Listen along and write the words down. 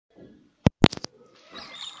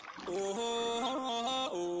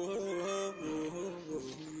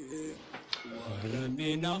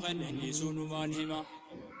ربنا غني سنمان هما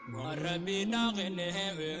ربنا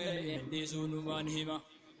غني سنمان هما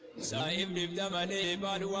سايب نبدا مالي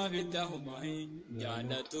بالوا بدهما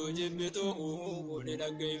جانتو جبتو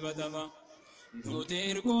ولدغي فتما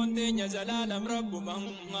نوتير كونتي زلالم ربما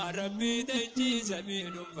ربي تجي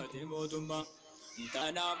سبيل فتموتما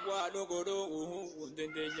تنام ولغدو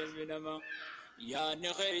وندنجل بنما يا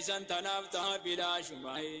نخيسان تنافتها بلا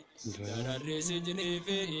شمعي درر سجني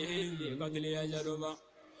فيه قتل أجرما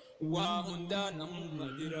وهندانا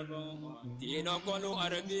مدربا دينو كلو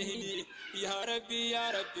عربي يا ربي يا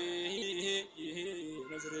ربي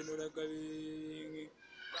نصر نرقبي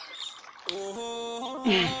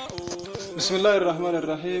بسم الله الرحمن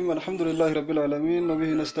الرحيم الحمد لله رب العالمين وبه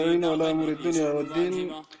نستعين على أمور الدنيا والدين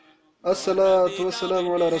الصلاة والسلام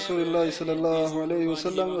على رسول الله صلى الله عليه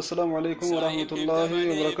وسلم السلام عليكم ورحمة الله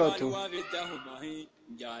وبركاته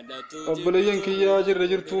أبليين كيا جر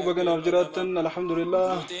جرتو بجنا وجراتن الحمد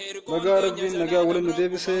لله بجا ربين نجا ولن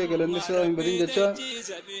ندبسه قال النساء من بدين جتا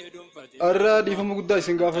الراد يفهم قداي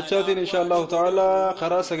سنقافتشاتين إن شاء الله تعالى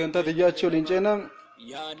خلاص جنتا تجاتشو لينجينا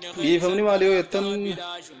يفهمني ماليو يتن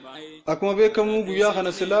أكما بيكمو بيا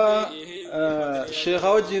خنسلا الشيخ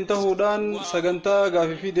وجين تهودان سجنتا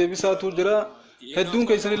قافي في دبساتو جرا هدون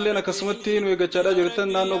كيسن اللي نكسمتين ويجتشارا جرتن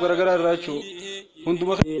نانو غرغرا راشو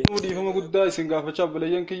هندما خدمو يفهم قداي سنقافتشا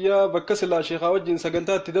بليين كيا بكسلا الشيخ وجين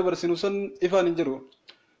سجنتا تدبر سنوسن إفان انجرو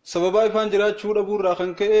سببا إفان جراتشو أبو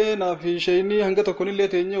راخن كأي نافي شيني هنگا تكون اللي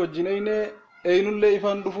تيني وجينين أينو اللي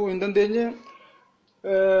إفان رفو هندن تيني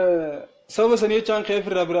سبب سنية كان خيف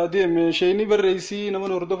الرابرادي من شيني بالرئيسي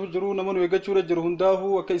نمن هردفو جرو نمن ويجتشورا جرو هندافو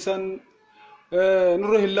وكيسان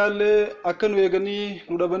نور هلال أكن ويجني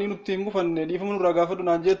نورباني نتيمو فن ديفهم نورغافدو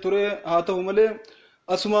نانجت توري هاته ملء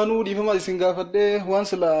أسمانو ديفهم أسينغافده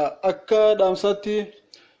وانسلا أكا دامساتي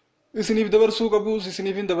إسنيف دبرسو كابوس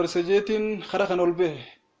إسنيفين دبرسجيتين خرخان أولبه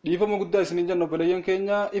ديفهم قد إسنيجان نبليان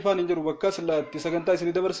كينيا إفان إنجرو بكاس لا تسكنتا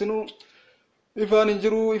إسني دبرسنو إفان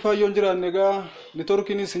إنجرو إفا يونجرا نجا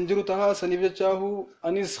نتوركيني سنجرو تها سنيفة شاهو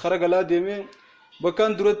أنيس خرجلا ديمه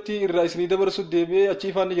بكان درتي الرئيسني دبرسو ديبه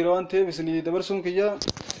أشيفان نجروان ته بسني دبرسون كيا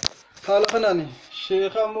حال خناني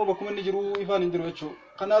شيخ أمو بكم نجرو إفان نجرو أشوا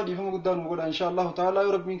خنال ديفهم قدام مقولا إن شاء الله تعالى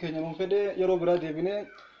يربين كينيا منفده يرو براد يبينه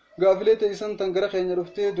قافلة إنسان تنقرأ كينيا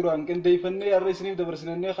رفته دران كن ديفني الرئيسني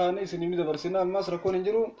دبرسنني خانة إسني دبرسنا أما سركون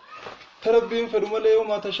نجرو تربين فدومله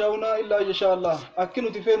وما تشاؤون إلا إن شاء الله أكنو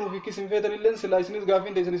تفهم في كيسم فيدر اللين سلايسنيس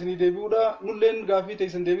قافين تيسني ديبودا نولين قافي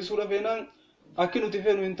تيسن ديبي سورة فينا أكنو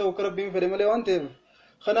تفهم إنت وكربين فدومله وانته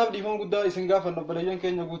خناب ديفهم قدا إسن قافن نبليان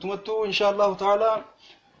كين يقوتمتو إن شاء الله تعالى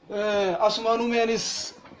أسمانو ميانيس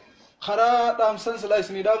خرا دامسن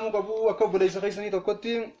سلايسني دامو قبو وكبر إسخيسني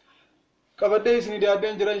تقطي كبدي سني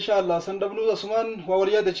دادين جرا إن شاء الله سندبلو أسمان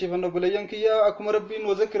ووليا دشيفن نبليان كيا أكم ربين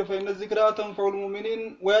وذكر فإن الذكرى تنفع المؤمنين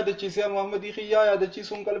ويا دشيسيا محمد خيا يا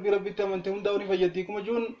دشيسون قلبي ربي تمن تهم دوري فيديكم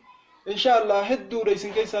جون إن شاء الله هدو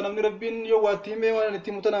رئيسن كيسا نمني ربين يواتي مي وانا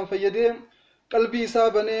نتيمتنا فيدي قلبي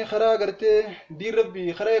سابني خرا غرتي دير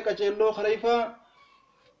ربي خرا كچلو خريفا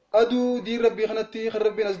ادو دير ربي خنتي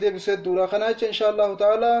خربي نزدي بسد دورا خناچ إن شاء الله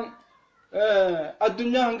تعالى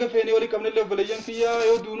الدنيا هنگا فيني ولي كمن اللي بليان كيا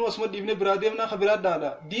يو دونو اسمد ابن براديمنا خبرات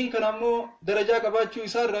دادا دين كنامو درجة كباچو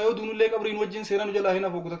إسار رايو دونو اللي قبرين وجين سيرانو جلا هنا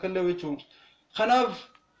فوق تكلي ويچو خناف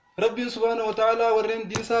ربي سبحانه وتعالى ورين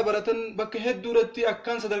دين سابرتن بك هد دورتي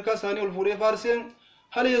أكان صدركا ثاني والفوري فارسين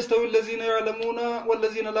هل يستوي الذين يعلمون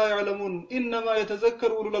والذين لا يعلمون إنما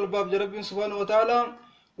يتذكر أولو الألباب ربي سبحانه وتعالى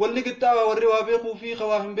واللي قطعوا وري وابيقوا في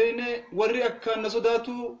خواهم بينه وري أكان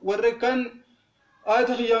نسوداتو وري كان آية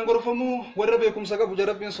خيان غرفمو وربيكم سقبوا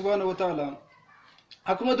ربي سبحانه وتعالى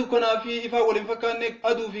أكما دكنا في إفا ولنفكانك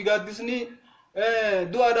أدو في قادسني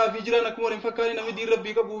دعا دا في جران أكما ولنفكاني نمي دي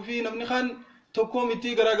ربي قبو في نمني خان تقوم إتي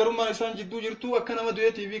غراغرما إسان جدو جرتو أكنا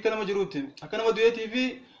مدويتي في كنا مجروتي أكنا مدويتي في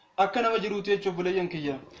أكنا مجروتي شوفليان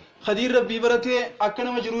كيا خدير ربي برتي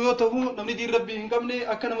أكنا مجرويو تهو نمني دي ربي هنقمني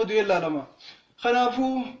أكنا مدويل لالما خنافو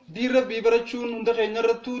دي ربي برچون ندخي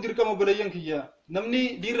نرتو ديركم بليان كيا نمني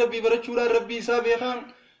دي ربي برچورا ربي سابخان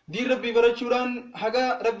دي ربي برچوران حقا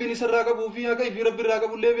ربي نسر راقبو في حقا في ربي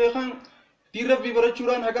راقبو اللي بيخان دي ربي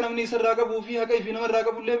برچوران حقا نمني سر راقبو في حقا في نمر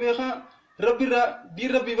راقبو اللي بيخان دي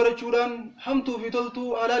ربي برچوران همتو في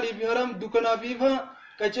تلتو علالي في حرام دكنا فيفا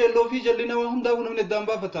كچلو في جلنا وهم داو نمني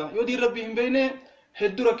الدنبا فتا يو دي ربي هم بينه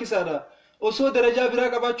حدو ركسادا وصو درجة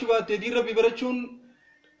براقباتشو باتي دي ربي برچون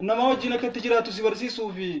nama wajjin akka jiraatu si barsiisuu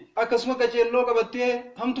fi akkasuma qaceelloo qabattee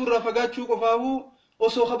hamtuu irraa fagaachuu qofaahu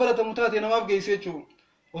osoo khabaratamu taate namaaf geessee jechuudha.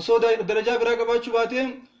 Osoo darajaa biraa qabaachuu baatee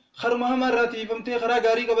haruma hamaa irraa tiifamtee karaa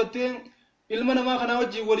gaarii qabattee ilma namaa kana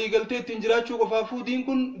wajjin walii galtee ittiin jiraachuu qofaafuu diin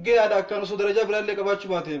kun gayaadha akkaan osoo darajaa biraallee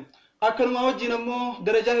qabaachuu baate akkanuma wajjin ammoo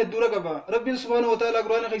darajaa hedduudha qaba rabbiin subhaanahu wa ta'ala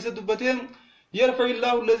quraana keessatti dubbatee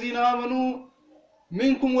yarfa'illahu allazina aamanu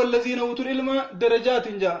minkum wallazina utul ilma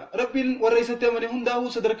darajaatin jaa rabbiin warra isatti amane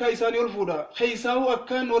hundaa'u sadarkaa isaanii ol fuudha keessaa'u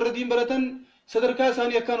akkaan warra diin baratan sadarkaa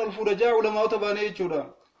isaanii akkaan ol fuudha jaa ulamaa'ota baanee jechuudha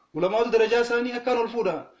ulamaa'ota darajaa isaanii akkaan ol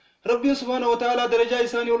fuudha rabbiin subhaanahu wa ta'ala darajaa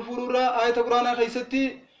isaanii ol fuudhuurraa aayata quraanaa keessatti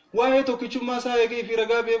waa'ee tokkichummaa isaa eegee fi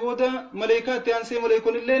ragaa bee booda maleekaatti aansee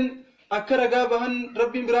maleekonilleen akka ragaa bahan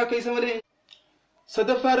rabbiin biraa keessa malee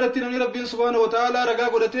sadaffaa irratti namni rabbiin subhaanahu wa ta'ala ragaa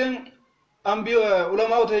godhatee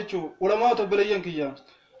ulamaa'ota jechuu ulamaa'ota bilayyan kiyya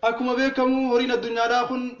akkuma beekamu horiin addunyaadhaa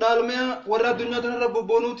kun dhaalmee warra addunyaa tanarra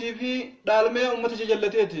bobboonuutii fi dhaalmee ummata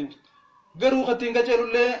jajallateeti garuu kattiin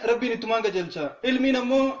qaceelullee rabbiin ittumaan qaceelcha ilmiin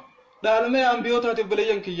ammoo dhaalmee ambiyootaatiif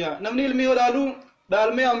bilayyan kiyya namni ilmii yoo dhaalu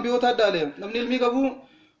dhaalmee ambiyootaa dhaale namni ilmii qabu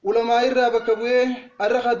ulamaa irraa bakka bu'ee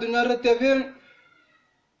arraqa addunyaa irratti hafee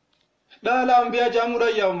dhaala ambiyaa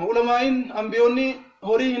jaamuudhaan yaa'uma ulamaa'iin ambiyoonni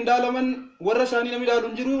horii hin dhaalaman warra isaanii namni dhaalu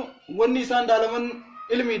hin jiru wanni isaan dhaalaman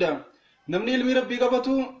ilmiidha namni ilmii rabbii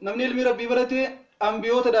qabatu namni ilmii rabbii barate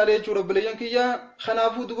ambiyoota dhaale jechuudha bilayyan kiyya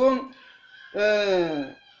kanaafuu duboo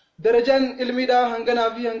darajaan ilmiidha hanganaa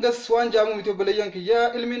fi hangas waan jaamu miti bilayyan kiyya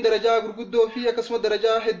ilmiin darajaa gurguddoo fi akkasuma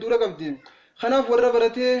darajaa hedduudha qabdi kanaaf warra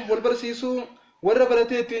baratee wal barsiisuu warra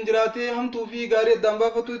baratee ittiin jiraatee hamtuu fi gaarii addaan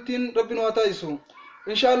baafatu ittiin rabbiin waa taa'isu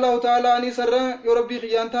inshaallahu ta'ala ani sarra yoo rabbii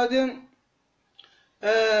xiyyaan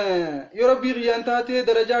taate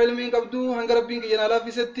darajaa ilmiin qabdu hanga rabbiin kiyyan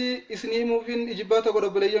alaafisetti isinii himuufin ijibbaata godha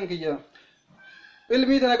bilayyan kiyya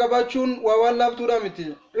ilmii tana qabaachuun waa waan laaftuudha miti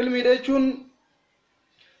ilmiidha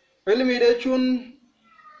jechuun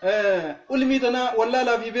ilmii tana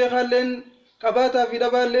wallaalaa fi beekaalleen qabaataa fi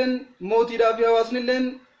dhabaalleen mootiidhaa fi hawaasnilleen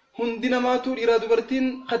hundi namaatu dhiiraa dubartiin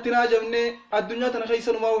kattinaa jamne addunyaa tana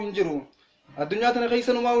keessa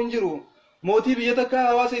numaa hin jiru mootii biyya takka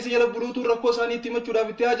hawaasa isa jala buluutuun rakkoo isaanii itti himachuudhaaf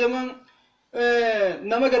itti haajama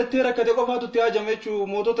nama gartee rakkate qofaatu itti haajama jechuu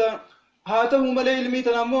mootota haa ta'u malee ilmii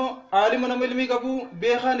tana ammoo aalima nama ilmii qabu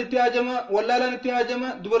beekaan itti haajama wallaalaan itti haajama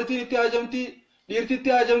dubartiin itti haajamti dhiirti itti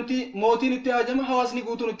haajamti mootiin itti haajama hawaasni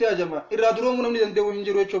guutuun itti haajama irraa duroomuu namni danda'u hin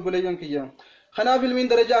jiru jechuu bilayyan kiyya kanaaf ilmiin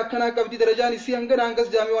darajaa akkanaa qabdi darajaan isii hangana hangas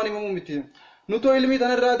jaamii waan himamuu miti nutoo ilmii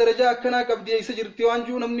tanarraa darajaa akkanaa qabdi isa jirti waan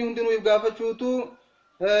juu namni hundinuu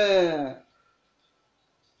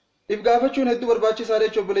if gaafachuun hedduu barbaachisaadha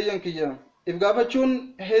jechuun bilayyan kiyya if gaafachuun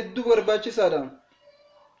hedduu barbaachisaadha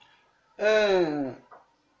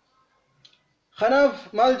kanaaf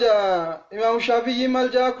maal jaa imaamu shaafiyyiin maal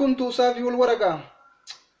jaa kuntu saafihul waraqa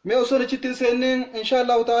mee osoo achitti hin seenneen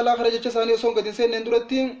inshaallahu ta'ala kara jecha isaanii osoo gad hin seenneen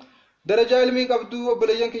duratti darajaa ilmii qabdu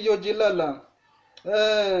obboleeyyan kiyya wajjin laalla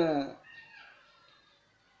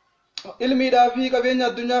ilmiidhaa fi qabeenya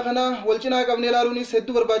addunyaa kana wal cinaa qabnee ilaaluunis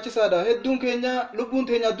hedduu barbaachisaadha hedduun keenya lubbuun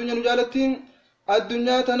teenya addunyaa nu jaalatti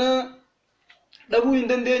addunyaa tana dhabuu hin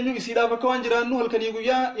dandeenyu isiidhaaf akka waan jiraannu halkanii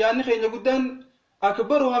guyyaa yaanni keenya guddaan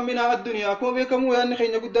akbaru hamminaa addunyaa akkuma beekamu yaanni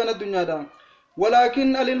keenya guddaan addunyaadha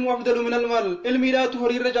ولكن العلم أفضل من المال علمي لا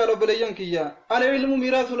تهري الرجال وبليان كيا العلم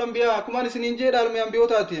ميراث الأنبياء كمان سنين جيد علم الأنبياء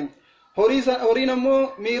تاتي هورين مو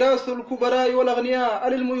ميراث الكبراء والأغنياء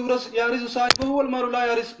العلم يارث صاحبه والمال لا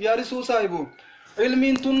يارث صاحبه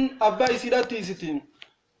علمي تن أبا إسيدات تيستين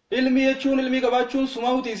علمي يجون علمي كباتشون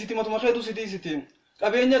سماه تيستين ما تمخيدو ستيستين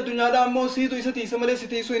أبيني الدنيا دا مو سيدو إستي سمالي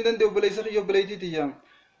ستيسو إندن ديو بليسخ يو بليتي تيام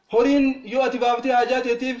هورين يو أتبابتي حاجات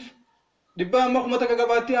يتيف dibba makhmata ka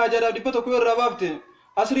gabaatti haajara dibba tokko irraa baafte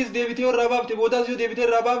asris deebitee irraa baafte boodaas yoo deebitee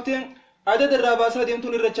irraa baafte adada irraa baasaa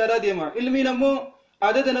deemtuun irrachaadhaa deema ilmiin ammoo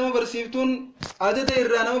adada nama barsiiftuun adada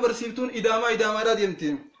irraa nama barsiiftuun idaamaadhaa deemti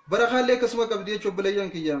barakaallee akkasuma qabdi jechuun obboleeyyan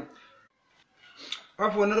kiyya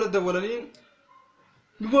afwan irra dabalanii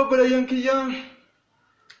duba obboleeyyan kiyya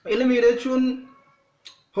ilmiidha jechuun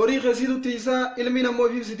horii keessiitu tiisaa ilmiin ammoo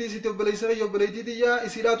ifiif sitiisiti obboleeysa kiyya obboleeytii tiyya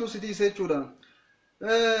isiidhaatu sitiisa jechuudha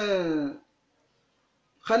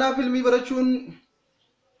خناف علمي برچون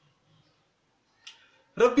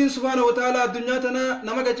ربي سبحانه وتعالى الدنيا تنا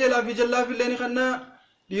نما قجلا في جلا في الليل خنا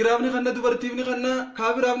ديرابني خنا دبرتيبني خنا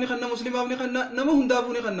كافرابني خنا مسلمابني خنا نما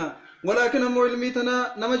هندافوني خنا ولكن امو علمي تنا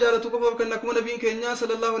نما جالتو كباب كنا كما نبي كينيا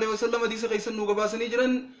صلى الله عليه وسلم حديث قيسن نو غباسني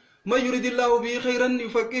جرن ما يريد الله به خيرا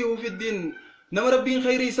يفقهه في الدين نما ربي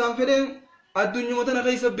خير يسام فدي الدنيا متنا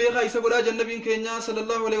قيس بيخا يسبلا جنبي كينيا صلى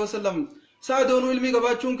الله عليه وسلم سادونو علمي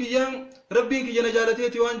غباچون كيا ربين كيا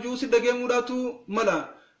نجالتي وانجو سدغيمو داتو ملا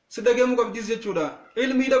سدغيمو قبديس جچودا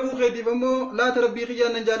علمي دبو خيدي بمو لا تربي كيا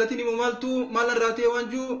نجالتي ني مالتو مالن راتي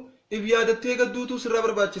وانجو ابيادتي غدوتو سر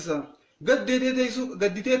برباچسا غديتي تيسو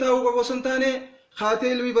غديتي تاو قبو سنتاني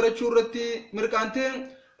خاتي ilmi barachuu irratti mirqaantee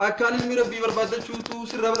akkaan ilmi rabbii barbaadachuutu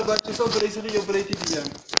sirra barbaachisa obboleessa kiyya obboleettii kiyya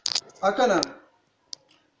akkana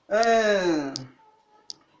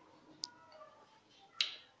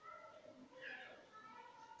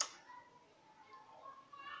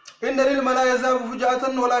إن العلم لا يذهب فجأة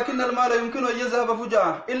ولكن المال يمكن أن يذهب فجأة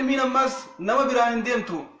علمي نماس نما براهن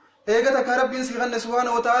ديمتو إيجا تكربين سيغن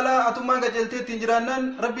سبحانه وتعالى أتمان جلتي تنجرانن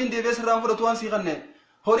ربين دي بيس رافرتوان سيغن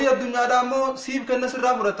هوري الدنيا دامو سيب كن سر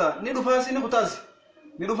رافرتا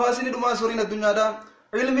ندفاسي ندما سورين الدنيا دا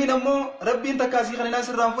علمي نمو ربين تكاسي خننا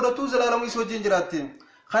سر رافرتو زلالمو يسوجين جراتي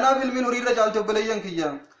خناف علمي هوري رجال تبليين كيا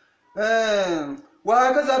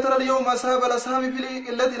وهكذا ترى اليوم أصحاب الأسهام في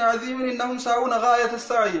الذي عظيم إنهم ساعون غاية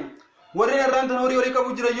السعي ورين الرانت هوري وريك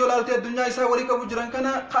أبو جرى يولالت الدنيا إسا وريك أبو جرى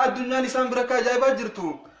كنا قا الدنيا نسان بركة جايبات جرتو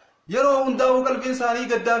يرو هنداو قلب إنساني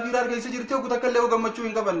قدافي رار كيس جرتو كتكلي وقمتشو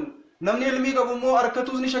إنقبن نمني علمي قبو مو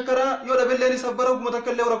أركتوزني شكرا يولا بلاني سبرو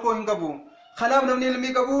متكلي وركو إنقبو خناب نمني علمي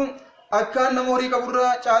قبو أكان نموري قبو را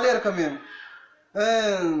چالي ركمين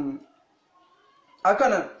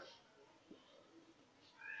أكنا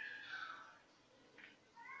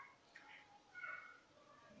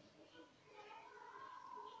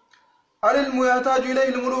العلم يحتاج إليه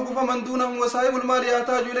الملوك فمن دونهم وصاحب المال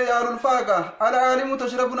يحتاج إليه أهل الفاقة العالم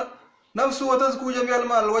تشرب نفسه وتزكو جميع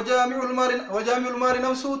المال وجامع المال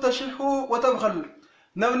نفسه تشح وتبخل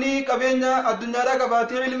نمني قبينيا الدنيا لا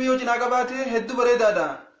قباتي علمي وجنا قباتي هدو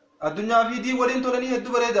بريدا الدنيا في دي ولين تولني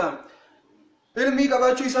هدو بريدا علمي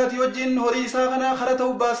قباتشو إساتي وجين هوري إساقنا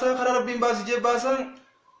خرطه باسا خر ربين باسي جيب باسا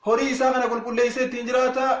هوري إساقنا كل ليسي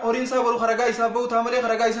تنجراتا هوري إسا برو خرقا إسابو تاملي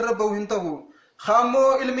خرقا إسا ربو هنتهو خامو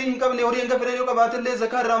علمي إن قبل هوري إنك فرينيو قبات اللي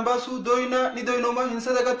زكار رامباسو دوينا ندوينو ما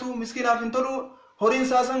هنسا دقاتو مسكينا فنتلو هورين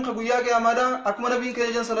ساسن قويا قيامادا أكما نبين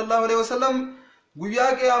كيجان صلى الله عليه وسلم قويا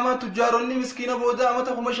قياما تجاروني مسكينا بودا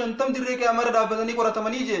أمتا خمشان تم دري قيامادا دابتني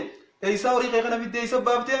قراتماني جي إيسا هوري خيخنا في الدئيسا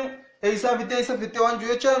بابتين إيسا في الدئيسا في التوان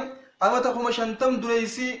جويتشا أمتا خمشان تم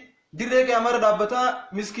دريسي دري قيامادا دابتا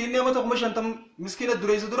مسكيني أمتا خمشان تم مسكينة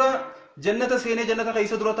دريسي درا جنة سيني جنة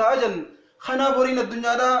خيسا درا تاجن خنا بورين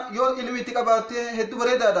الدنيا دا يو علمي تقباتي هدو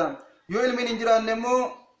بريدا دا يو علمي ننجران نمو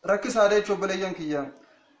ركس هذا چوبليان كيا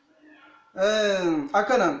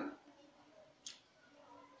أكنا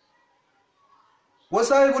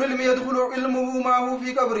وصاحب العلم يدخل علمه معه في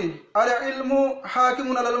قبره العلم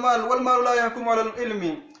حاكم على المال والمال لا يحكم على العلم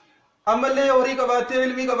أما اللي يوري قباتي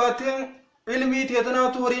علمي قباتي علمي تيتنا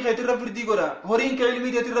توري خيتر فردي قرا هورين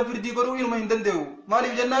كعلمي تيتر فردي قرو إلما هندن ديو مالي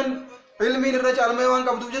جنان علمي الرجال ما يوان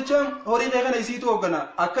قبضو جتشا هوري خيخنا يسيتو وقنا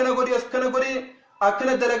أكنا قولي أسكنا قولي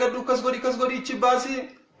أكنا درقات كس قولي إتشباسي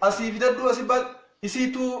أسيف دردو أسيبات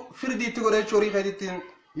isitu firdi tigore chori khayditin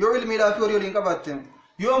yo ilmi la fi yorin qabatin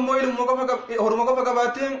yo mo ilmu hormo ko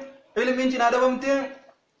fagabatin ilmin jina dabamtin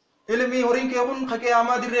ilmi horin ke kun khake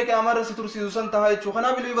ama dirre ke amar situr sidusan tahay chu khana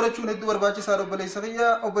bilmi barachu ne dubar bachi saro balay sagiya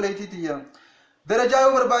o balayti tiya daraja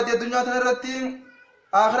barbadi dunya tanarati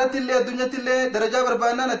akhirat ille dunya tille daraja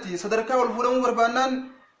barbananati sadarka wal fulam barbanan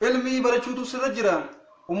ilmi barachu tu sirajira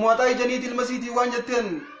umwata janit al masjid wanjaten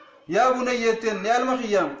ya bunayyaten ya al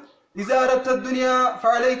makhiyam إذا أردت الدنيا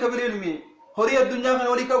فعليك بالعلم هوري الدنيا خن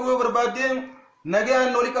وليك أبوه بربادين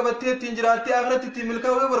نجان وليك بتيت تنجرات آخرة تملك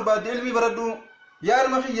أبوه برباد علمي بردو يا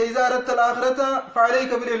المخي إذا أردت الآخرة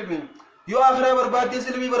فعليك بالعلم يو آخرة برباد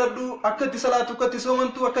علمي بردو أكت صلاة أكت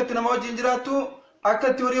صومنتو أكت نماز جنجراتو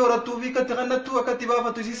أكت هوري ورتو في أكت خنتو أكت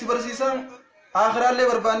بافتو سيسي برسيسا آخرة اللي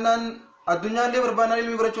بربانان الدنيا اللي بربانان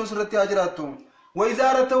علمي برچون سرتي أجراتو وإذا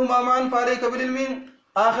أردتهما معا فعليك بالعلم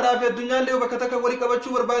آخرة في الدنيا اللي وبكتك ولك بچو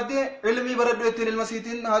بربادي علمي بردو يتين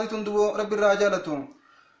المسيطين هذه تندو رب الرجالتهم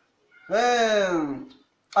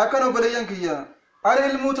أكنوا بليان كيا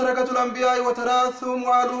العلم تركة الأنبياء وتراثهم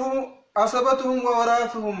وعلوه عصبتهم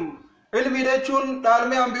ووراثهم علمي ديچون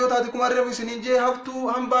دالمي أنبيوتا تكم الرب سنين جي هفتو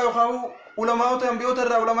هم بايو خاو علماء أنبيوتا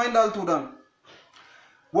الرب علماء دالتو دان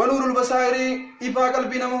ونور البصائر إفا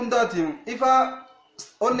قلبنا مهنداتهم إفا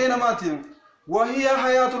أننا ماتهم وهي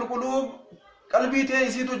حياة القلوب قلبي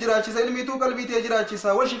تيسيتو جراچيسا علمي تو قلبي تي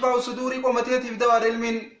جراچيسا وشفاء الصدور قومتي تبدوار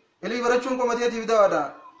علمين علمي برچون قومتي تبدوار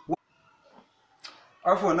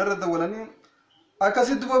عفوا نرد ولني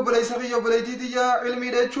اكاسيد بلay safiyo balayti tiya علمي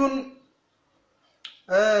دچون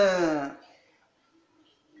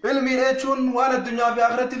علمي دچون وانا الدنيا في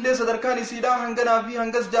اخرت الله صدركاني سيدا هنغنا في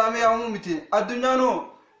هنغس جامع عمومتي الدنيا نو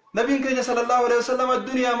نبي كان صلى الله عليه وسلم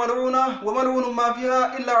الدنيا ملعونه وملعون ما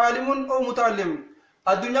فيها الا عالم او متعلم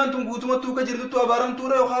الدنيا انتم غوتمتو كجرتو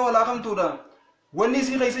ابارمتورا وخا ولا خمتورا وني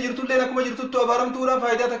سي خيس جرتو لنا كما جرتو ابارمتورا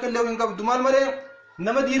فائده تكلو ان قبض مال مره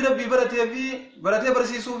نما دي ربي برتي في برتي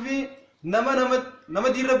برسيسو في نما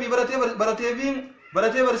دي ربي برتي في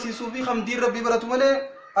برتي برسيسو في خمدين ربي برتو ملي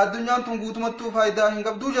الدنيا تنقوتمتو فايدة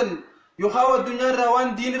هنقب دوجن يخاو الدنيا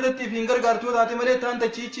روان دين رتي في هنقر قارتو ذاتي ملي تانتا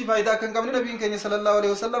چيچي فايدة كان قبل نبي كيني صلى الله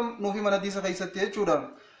عليه وسلم نوفي من حديث خيستي چورا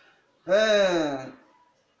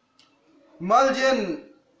مال جن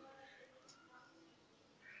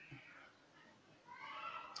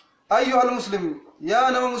أيها المسلم يا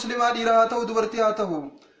نما مسلمات إلهاته دبرتياته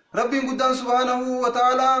ربي قدام سبحانه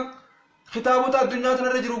وتعالى خطابة الدنيا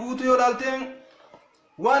تنرجر بوتو يولالتين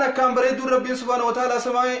وانا كان بريد ربي سبحانه وتعالى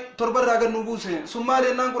سماي تربر راغن نبوسه ثم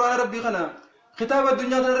لنا قرآن ربي خنا خطاب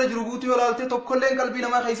الدنيا تنرجر بوتو يولالتين تكلين قلبي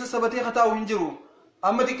نما خيس سبتي خطاو هنجرو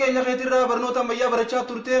أما دي كينيا خيتي را برنوتا ميا برچاب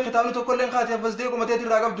ترتي خطاب تكلين خاتي فزدي قمتي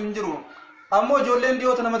راغب دنجرو أما جولين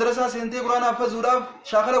ديوتنا مدرسة سنتي قرآن حفظ وراف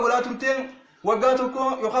شاخر ولا ترتي وقاتكو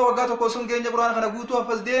يخا وقاتكو سن كينيا قرآن خنا بوتو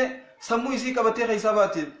حفظدي سمو يسي قبتي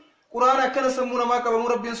خيساباتي قرآن أكنا سمونا ما قبمو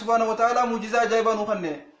ربي سبحانه وتعالى معجزة جايبا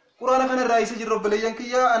نخنه قرآن خنا الرئيس جر رب ليان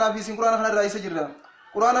كيا أنا في سين قرآن خنا الرئيس جر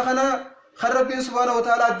قرآن خنا خر ربي سبحانه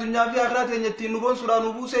وتعالى الدنيا في آخرات ينتي نبون سورة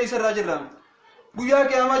نبوس يسر راجر بويا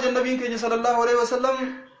كياما جنبين كي صلى الله عليه وسلم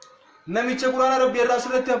نميتش قرآن ربي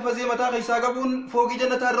الرسول تحفظي متى خيسا قبون فوقي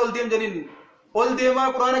جنة الرول ديم جنين أول ديما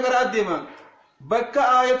قرآن قرأت ديما بكا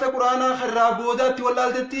آية قرآن خرابودا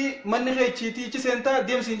تولالتي من خيتشيتي تسنتا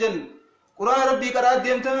ديم سنجن قرآن ربي قرأت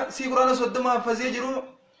ديمتا سي قرآن صدما حفظي جرو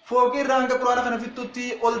فوقي رانك قرآن خنا في التوتي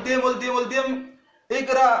أول ديم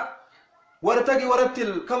اقرأ ورتقي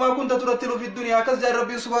ورتل كما كنت ترتل في الدنيا كذا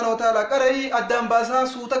ربي سبحانه وتعالى قرأي أدام باسا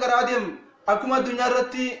سوتا قرأ ديم أكما الدنيا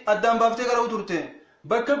رتي أدام بافتي قرأ وترتي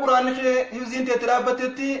بكا قرآن خي حفظين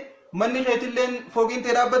تترابتتي من خيتلين فوقين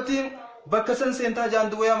ترابتي بكا سن سنتا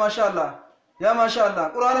جاندو يا ما شاء الله يا ما شاء الله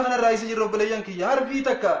قرآن خنا الرئيس جر رب ليان كي هر في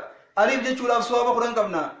تكا ألف جچولا سواب قرآن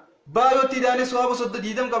قبنا بايو تيداني سواب صد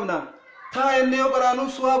ديدم قبنا تا انيو قرانو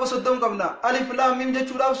سواب صدم قبنا الف لام ميم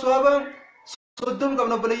جچولا سواب صدم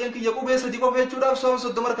قبنا بليان كي يقوب سدي کو فچولا سواب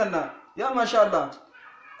صدم ركنا يا ما شاء الله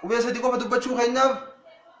قوب سدي کو دبچو خيناف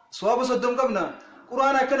سواب صدم قبنا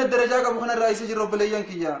قرآن كن الدرجه قبو خنا الرئيس جر رب ليان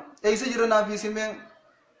كي يا ايس جرنا في سمه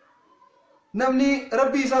نمني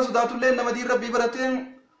ربي سا صدات الله نمدي ربي برتين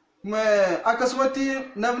akkasumatti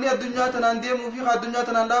namni addunyaa tanaan deemuu fi addunyaa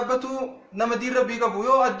tanaan dhaabbatu nama diin rabbii qabu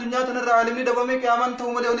yoo addunyaa tanarraa alimni dhabame qiyaamaan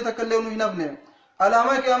ta'uu malee wanni takka illee nu hin hafne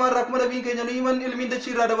alaamaa qiyaamaan rakkuma nabiin keenya nu himan ilmiin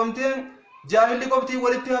dachii irraa dhabamte jaahilli qoftii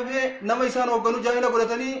walitti hafee nama isaan hoogganu jaahila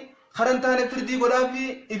godhatanii karan taane firdii godhaa fi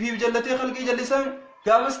ifiif jallatee qalqii jallisan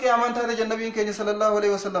gaafas qiyaamaan taate jannabiin keenya sallallahu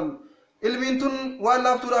alaihi wasallam ilmiin tun waan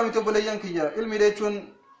laaftuudhaa miti obboleeyyan kiyya ilmi jechuun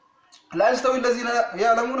laa yastawi allaziina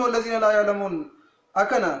ya'lamuuna wallaziina laa ya'lamuun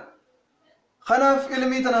akkana خناف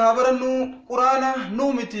علمي تنها برنو قرآن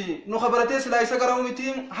نومتي نخبرتي سلايسا قراومتي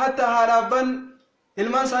حتى هارابان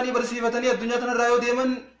علمان ساني برسيفتني الدنيا تنرايو ديمن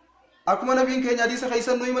أكما نبين كي ناديس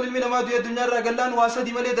خيسا نويمن علمي نما دوية الدنيا راقلان واسا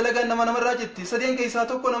دي ملي دلقان نما نمر راجتي سدين كيسا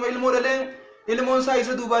توقو نما علمو للين علمون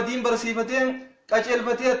سايسا دوبا دين برسيفتين كاچل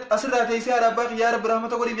فتيت أسر راتيسي هاراباق يا رب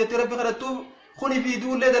رحمة قريب يتي ربي خرطو خوني في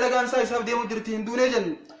دون لي دلقان سايسا ديمو جرتين دوني جن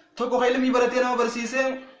توقو علمي برتي نما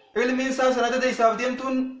برسيسين علمي سا سنادة دي ساف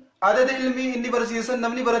ديمتون عدد علمي إني برسيسن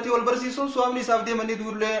نمني برتي والبرسيسون سوامني ساف دي مني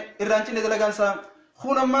دور له إرانچي ندلقان سا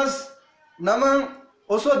خون أمس نما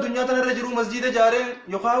أسو الدنيا تنرجرو مسجد جارين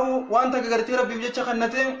يخاو وانتا كغرتي ربي بجتش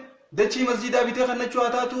خنته دچي مسجد بيته خنچو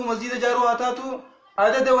آتاتو مسجد جارو آتاتو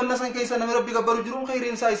عدد والنسان كيسا نمي ربي قبرو جرون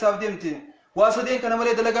خيرين ساي ساف ديمتي واسدين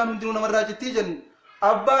كنمالي دلقان هندنو نمر راجتي جن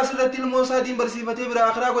أباس رتل موسى دين برسيفتي برا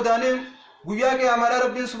آخرا قداني گویا کہ ہمارا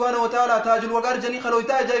رب سبحانہ وتعالی تاج الوقار جنی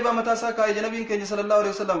خلویتا عجائبہ متاسا کائے جنبین کے صلی اللہ علیہ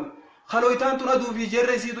وسلم خلویتان تنادو في جر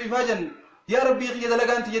رئيسي تو إفاجن يا ربي خي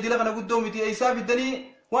دلقان تي دلقنا قدومي تي إيسا في الدني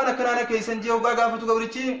وانا كرانا كيسن جيو باقا فتو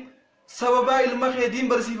قبرتي سببا المخي دين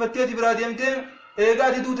برسيفتي براديمتي إيقا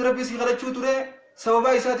دي دوت ربي سي خلچو توري سببا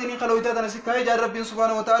إيساتيني خلويتا تنسكاي جار ربي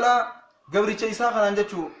سبحانه وتعالى قبرتي إيسا خلان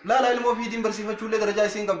جچو لا علمو في دين برسيفتو اللي درجاء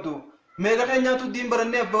سين قبدو ميغا خينياتو دين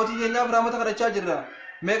برنه بوتي ينيا فرامتا خرچا جرا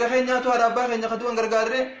ميغا خينياتو عربا خينيا خدو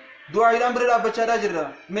انگرگارre دعا إلان برد أبچادا جرا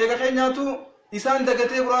ميغا خينياتو إسان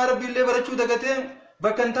دقته قرآن ربي اللي برچو دقته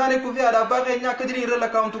بكنتاني كوفي عربا خينيا كدري إرلا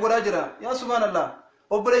كاونتو قرا جرا يا سبحان الله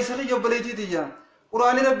أبلي سخي أبلي تيتيا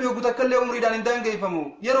قرآن ربي وقتكلي عمري دان اندان كيفمو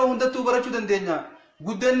يرو هندتو برچو دندينيا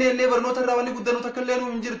قدني اللي برنوتا راواني قدنو تكلي نو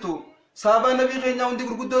انجرتو صحابة نبي خينيا هندي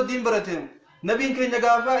قدو دين برته نبي خينيا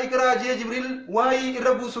غافا إقرا جي جبريل واي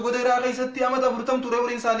إربو سقوديرا غيستي أمدا فرتم توري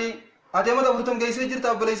ورنساني أتمدا فرتم غيسي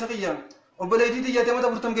جرتا أبلي سخيا أبلي تيتيا أتمدا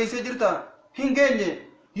فرتم غيسي جرتا هنگيني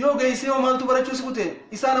yoo geessee maaltu barachuu sibute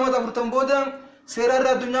isaa nama afurtan booda seera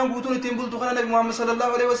irraa addunyaan guutuun ittiin bultu kana nabi Muhammad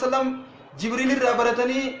sallallahu alaihi wasallam jibriil irraa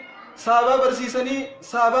baratanii saabaa barsiisanii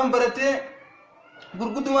saabaan baratee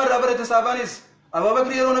gurgudduma irraa barate saabaanis أبا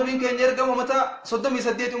بكر يرون نبين كين يرقم ومتى صدم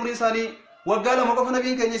يسديت عمري ثاني وقال مقف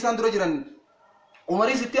نبين كين يسان درجرا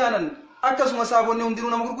عمري ستيانا أكس مسابوني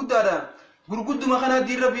ونديرون غرغد ما خنا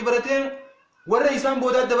دير ربي برتين ورا إسام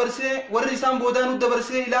بودا دبرسه ورا إسام بودا نود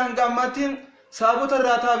دبرسه إله قاماتين سابوت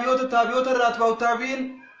الراتابيوت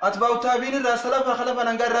أتباو تابين الرسالة فخلفا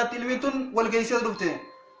ننقر رات الميتون والجيسة دربته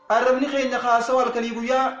الربني خينا خاصة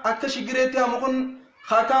والكنيجويا أكش جريتي أمكن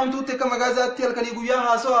خاكام توت كمجازات الكنيجويا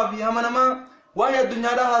خاصة أبي همنما وهي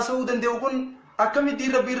الدنيا ده خاصة ودن ديوكن أكم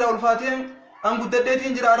يدير ربي راول فاتين أم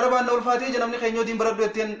بددتين جرا الربان راول فاتين جنامني خينيو دين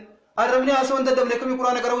بردوتين الربني خاصة وند دبل كم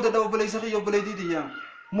القرآن كراو دبل بليس خيو بليدي ديا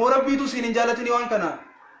مربي تو سين جالتني وان كنا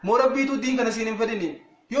مربي تو دين كنا سين فدني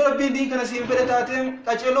يو ربي دين كنا سين فدتاتين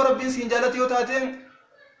كأجلو ربي سين جالتي وتاتين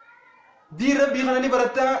دين ربي خلاني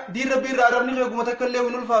برتا دين ربي راربني خيو متكلم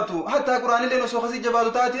ونول فاتو حتى القرآن اللي نسوا خسي جبادو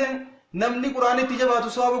تاتين نمني قرآن تجبادو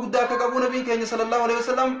صواب قدا كقبو نبي كأني صلى الله عليه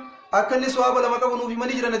وسلم أكني صواب لما كقبو في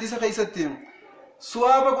مني جرنا تيسا خيستين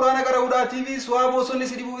صواب القرآن كراو داتي في صواب وصلني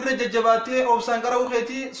سيدبو إرجع جباتي أو سانكراو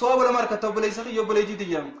خيتي صواب لما ركتب بليس خيو بليتي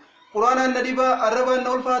ديام قرآن النديبا الربا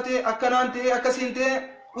نول فاتي أكنانتي أكسينتي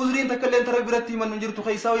وزرين تكلم ترى برتي من نجر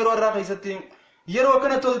تخيسا ويرو الرا خيستين يرو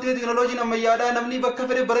كنا تولتي تكنولوجي نما يادا نمني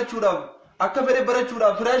بكفر برتشودا akka fere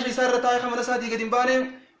barachuudhaaf firaash isaa irra taa'ee kamana isaatii gadi hin baane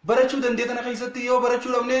barachuu dandeetana keessatti yoo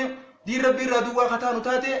barachuu dhabne diin rabbii irraa duwwaa kataa nu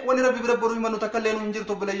taate wani rabbii bira boruu himannu takka illee nu hin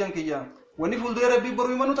jirtu obboleeyyan kiyya wani fuulduree rabbii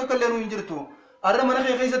boruu himannu takka illee nu hin jirtu arra mana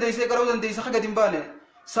kee keessa deessee qara'uu dandeessa akka gadi hin baane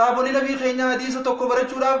saabonni nabii keenya hadiisa tokko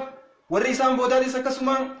barachuudhaaf warri isaan boodaatis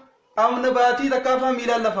akkasuma amna baatii takkaafaa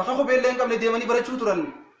miilaan lafa ka kophee illee hin qabne deemanii barachuu turan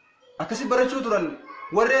akkasi barachuu turan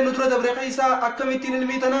warreen nu dura dabre keessaa akkamittiin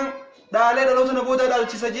ilmii tana dhaalee dhaloota na boodaa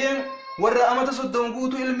dhaalchisa jeen warra amata soddom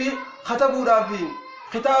guutuu ilmi katabuudhaaf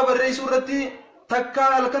kitaaba barreessuu irratti takkaa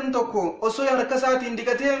halkan tokko osoo harka isaatiin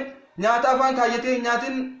dhiqatee nyaata afaan kaayyatee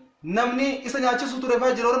nyaatin namni isa nyaachisu ture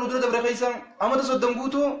faa jira warra nu dura dabre keessa amata soddom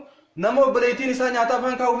guutuu nama obboleettiin isaa nyaata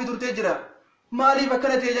afaan kaa'uufii turtee jira maaliif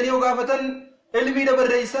akkana ta'e jedhanii yoo gaafatan ilmii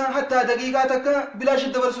dabarreessaa hattaa daqiiqaa takka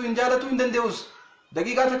bilaashitti dabarsuu hin jaalatu hin danda'us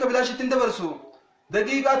daqiiqaa takka bilaashitti hin dabarsu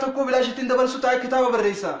daqiiqaa tokko bilaashitti hin dabarsu taa'ee kitaaba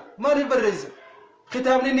barreessa maaliif barreessa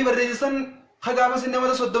kitaabni inni barreessan hagaafas inni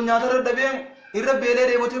amata soddom nyaata irra dhabee irra beelee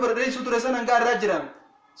deebotee barreessuu ture san hanga irraa jira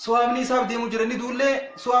su'aamni isaaf deemu jira inni duullee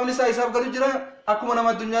su'aamni isaa isaaf galu jira akkuma nama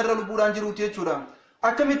addunyaa irra lubbuudhaan jiruuti jechuudha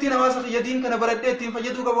akkamittiin hawaasa fayyadiin kana baradhee ittiin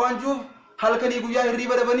fayyaduu qaba waan juuf halkanii guyyaa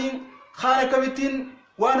hirriiba dhabanii kaan akkamittiin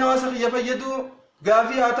waan hawaasa kiyya fayyadu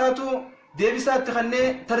gaafii haa taatu deebisaa itti kannee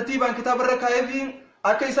tartiibaan kitaaba irra kaa'ee fi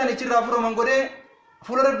akka isaan ichirraa furaman godhee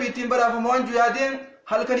fuula rabbii ittiin badhaafamu waan juu yaadee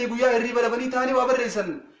halkanii guyyaa hirriiba dhabanii ta'anii waa barreessan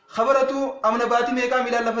khabaratu amna baatii meeqaa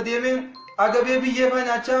miilaan lafa deeme agabee biyyee faa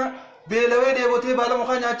nyaachaa beelawee deebotee baala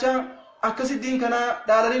mukaa nyaachaa akkasittiin kana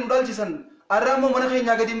dhaalanii nu dhaalchisan arraa immoo mana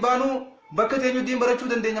keenyaa gadi hin baanu bakka teenyu diin barachuu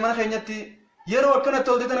dandeenya mana keenyatti yeroo akkana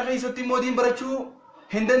tolte tana keessatti immoo diin barachuu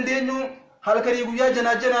hin dandeenyu halkanii guyyaa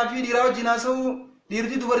janaajanaa fi dhiiraa wajjin haasa'uu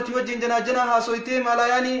dhiirtii dubartii wajjin janaajanaa haasoytee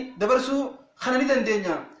maalaayaanii dabarsuu kana ni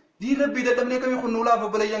dandeenya diin rabbii dadhabnee kamii kun nuulaaf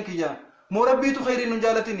obboleeyyan kiyya moo rabbiitu khayriin nu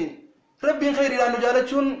jaalatini rabbiin khayriidhaan nu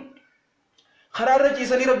jaalachuun karaarra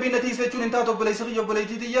ciisanii rabbiin natiisa jechuun hin taatu obboleessa kiyya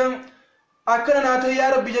obboleettiitiyya akkana naa ta'e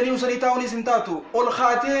yaa rabbi jedhanii usanii taa'uunis hin taatu ol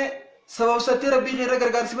kaatee sababsattee rabbii kee irra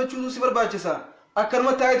gargaarsifachuu si barbaachisa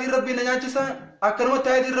akkanuma taayitiin rabbii na nyaachisa akkanuma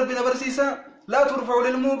taayitiin rabbii na barsiisa laa turfa'u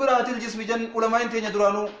lilmuu biraatil jismi jan ulamaan teenya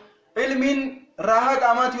duraanuu ilmiin raahaa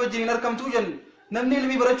qaamaatii wajjin hin argamtuu jan namni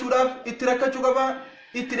ilmii barachuudhaaf itti rakkachuu qaba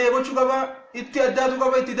itti dheebochuu qaba itti addaatu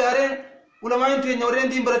qaba itti daaree ulamaan teenya warreen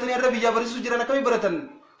diin baratanii irra biyyaa barsiisuu jiran akkamii baratan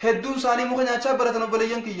hedduun isaanii muka nyaachaa baratan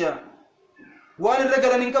obboleeyyan kiyya waan irra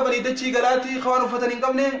galan hin qabanii dachii galaatii waan uffatan hin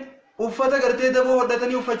qabne uffata gartee daboo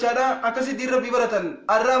hodhatanii uffachaadha akkasii diin rabbii baratan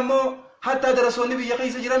arraa immoo hattaa darasoonni biyya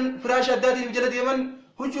keessa jiran firaasha addaatiif jala deeman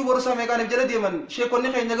huccuu borsaa meeqaaniif jala deeman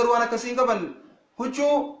sheekonni keenya garuu waan akkasii hin qaban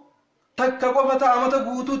huccuu takka qofa ta'amata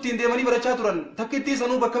guutuu ittiin deemanii barachaa turan takkittii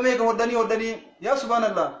sanuu bakka meeqa hodhanii yaa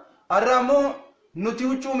subhaanallah arraa immoo nuti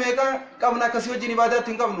huccuu meeqa qabna akkasii wajjin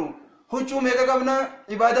ibaadaatti hin qabnu huccuu meeqa qabna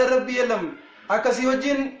ibaadaa rabbii yeellam akkasii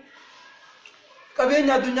wajjin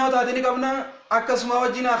qabeenya addunyaa taate ni qabna akkasuma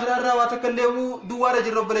wajjin akhiraarraa waa takka illee duwwaadha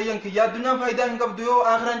jirra obboleeyyan kiyya addunyaan faayidaa hin qabdu yoo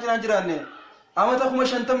akhiraan cinaan jiraanne amata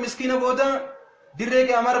 50 miskiina booda dirree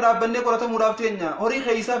qiyaamarra dhaabbannee qoratamuudhaaf teenya horii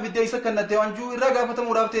keeysaa fiddee isa kannatte wanjuu irraa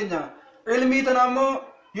gaafatamuudhaaf teenya ilmii tana ammoo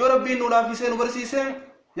yoo rabbiin nu laafisee nu barsiise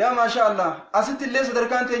yaa maasha Allah asitti illee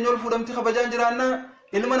sadarkaan teenya ol fuudhamti kabajaan jiraanna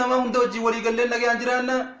ilma namaa hunda wajjin walii gallee nagayaan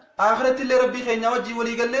jiraanna akhiratti illee rabbii keenya wajjin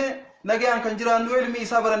walii gallee nagayaan kan jiraannu ilmi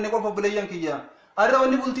isaa baranne qofa obboleeyyan kiyya arra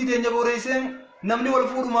wanni bultii teenya booreeyse namni wal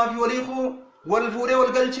fuudhumaa fi waliiku wal fuudhee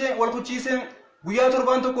wal galchee wal kuchiise guyyaa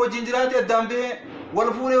torbaan tokko wajjin jiraate addaan bahe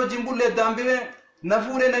wal fuudhee wajjin bullee addaan bahe na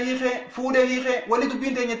fuudhee na hiike fuudhee hiike wanni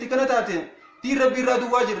dubbiin teenyetti kana taate diin rabbii irraa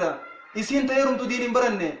duwwaa jirra isiin ta'ee heerumtu diin hin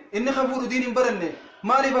baranne inni ka fuudhu diin hin baranne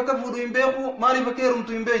maaliif akka fuudhu hin beeku maaliif akka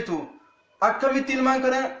heerumtu hin beektu akkamitti ilmaan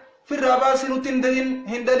kana firraa baasii nutti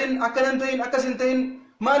hin dhalin akkanan ta'in akkas hin ta'in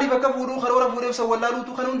maaliif akka fuudhu karoora fuudheef san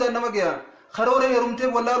wallaaluutu kana hundaan nama gaya karoora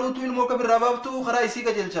heerumteef wallaaluutu ilmoo akka firraa baaftu karaa isii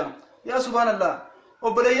qajeelcha yaa subhaanallah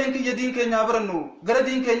obboleeyyan kiyya diin keenya haa barannu gara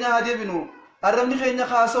diin keenya haa deebinu arrabni keenya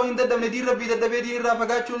haasa'uu hin dadhabne diin rabbii dadhabee diin irraa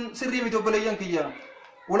fagaachuun sirrii miti obboleeyyan kiyya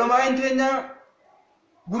ulamaa'in teenya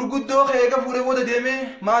gurguddoo eega fuudhee booda deemee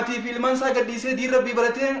maatii fi ilmaan isaa gadhiisee diin rabbii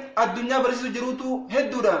baratee addunyaa barsiisu jiruutu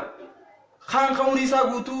hedduudha kaan umurii isaa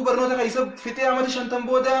guutuu barnoota keessa fixee amata 50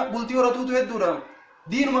 booda bultii horatuutu hedduudha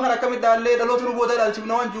diinuma kana akkamitti dhaallee dhaloota nu booda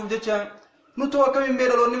dhaalchifna waan jiruuf jecha nutu akkamiin mee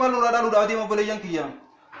dhaloonni maal nurraa dhaaluu deema obboleeyyan kiyya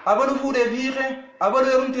abalu fuudhee hiike abalu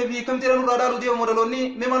heerumtee fi kamtee nurraa dhaaluu deema dhaloonni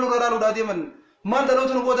mee maal nurraa dhaaluu deeman maal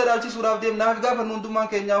dhaloota nu booda dhaalchisuudhaaf deemnaaf gaafannu hundummaan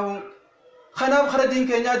keenyaahu kanaaf kara diin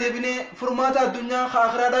keenyaa deebinee furmaata addunyaa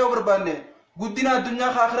aakhiraa yoo barbaanne guddina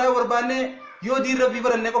addunyaa aakhiraa yoo barbaanne yoo diin rabbii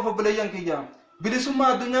baranne qofa obboleeyyan kiyya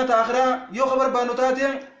bilisummaa addunyaa aakhiraa yoo ka barbaannu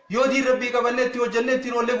taate yoo diin rabbii qabanne itti hojjenne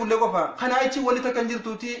ittiin ollee bullee qofa kanaa achi wanni takka hin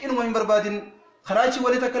jirtuuti inuma hin barbaadin kanaa achi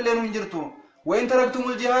wanni takka illee nu hin jirtu وإن تركتم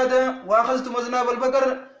الجهاد وأخذتم أذناب البقر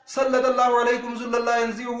سلط الله عليكم ذل لا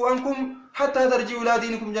ينزعه عنكم حتى ترجعوا إلى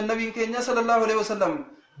دينكم جنبي كينيا صلى الله عليه وسلم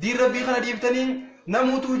دين ربي خنا ديفتني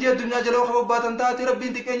نموت وجه الدنيا جلو خببات تاتي ربي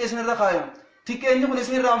تكينيا سن رخايا تكينيا كن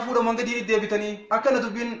سن رانفور مانغ دين ديفتني أكن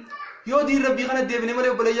دبين يو دين ربي خنا ديبني مالي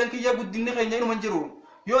بليان كي يا بود دين خينيا إنو منجرو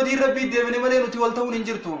يو دين ربي ديبني مالي نتي والتو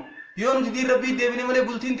ننجرتو يو نتي دين ربي ديبني مالي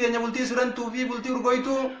بولتين تينيا بولتي سرنتو في بولتي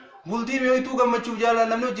رغويتو bultii mi'ooytuu gammachuu jaalala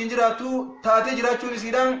namni wajjin jiraatu taatee jiraachuun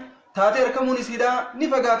isiidhaan taatee argamuun isiidhaa ni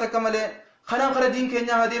fagaata akka malee kanaaf kara diin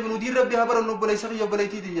keenyaa haa deebinu diin rabbi haa barannu obboleessa kiyya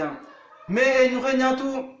obboleettiitiyya mee eenyu keenyaatu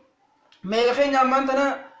meeqa keenya ammaan tana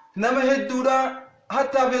nama hedduudha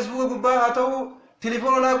hattaa feesbuuka gubbaa haa ta'u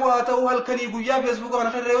tilifoona laaquu haa ta'u halkanii guyyaa feesbuuka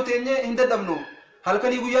kana irra yoo teenye hin dadhabnu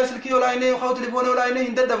halkanii guyyaa silkii olaayinee yookaan tilifoona olaayinee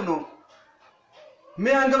hin dadhabnu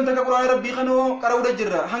mee hangam takka quraana rabbii kanoo qarawudha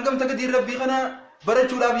jirra hangam takka diin rabbii kana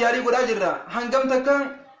barachuudhaaf yaalii godhaa jirra hangam takka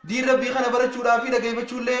diin rabbii kana barachuudhaaf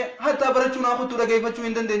dhageeffachuullee hatta barachuu naa kuttuu dhageeffachuu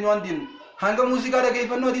hin dandeenyu waan diin hanga muuziqaa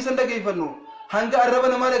dhageeffannu hadiisan dhageeffannu hanga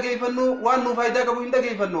arraba namaa dhageeffannu waan nuu faayidaa qabu hin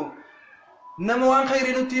dhageeffannu nama waan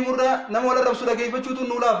khayrii nutti himurra nama wal arrabsu dhageeffachuutu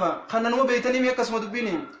nuu laafa kan nanuma beeytanii akkasuma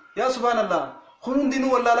dubbiin yaa subhaanallah kun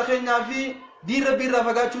hundinuu wallaala keenyaa fi diin rabbii irraa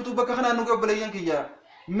fagaachuutu bakka kanaan nu obboleeyyan kiyya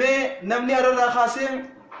mee namni ararraa kaasee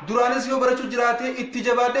duraanis yoo barachuu jiraate itti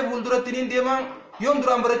jabaadhee fuulduratti niin deema yoom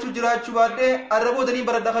duraan barachuu jiraachuu baadhee arraboodanii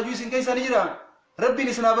baradha kajuu isin keessa ni jira rabbiin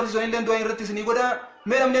isinaa barsiisoo illee du'aa irratti isinii godha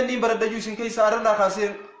mee namni anniin baradhajuu isin keessa ararraa kaasee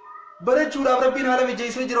barachuudhaaf rabbiin haala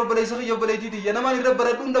mijeessee jira obboleessa kiyya obboleettiitiyya namaan irra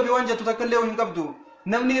baradhuu hin dhabe waan jettu takka illee hin qabdu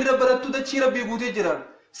namni irra barattu dachii rabbii guutee jira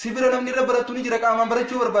sibira namni irra barattu ni jira qaamaan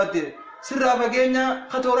barachuu barbaadde sirraa fageenya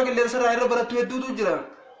katoora qilleensarraa irra barattu hedduutu jira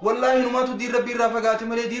wallaahi numaatu diin rabbii irraa fagaate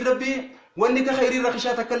malee diin rabbii wanni ka khayrii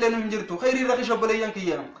rakhishaa takka illee hin jirtu khayrii rakhisha obboleeyyan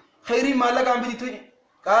kiyya khayrii maallaqaan bitite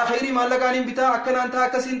khayrii maallaqaan hin bitaa akkanaan taa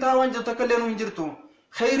akkasiin taa waan jettu takka illee hin jirtu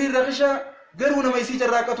khayrii rakhisha garuu nama isii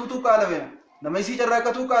carraaqatuutu qaalawe nama isii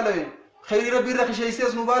carraaqatuu qaalawe khayrii rabbii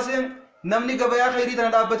rakhisheessees nu baase namni gabayaa khayrii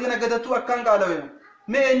tana dhaabbatee nagadattu akkaan qaalawe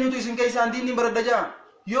mee eenyutu isin keessaan diinni baradhajaa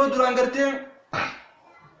yoo duraan gartee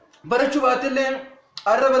barachuu baattellee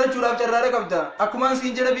arra barachuudhaaf carraara qabda akkumaan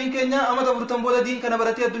siin jedha biin keenya amata 40 booda diin kana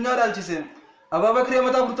baratee addunyaa dhaalchise Abaabakri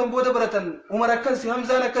amata 40 booda baratan Umar akkasi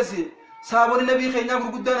Hamzaan akkasi saabonni nabii keenyaa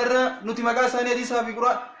gurguddaan irra nuti maqaa isaanii hadiisaa fi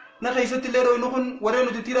quraana keessatti illee dhooynu kun warreen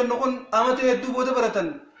nuti tirannu kun amata hedduu booda baratan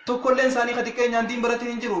tokkolleen isaanii xiqqeenyaan diin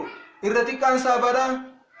baratee hin jiru irra xiqqaan saabaadha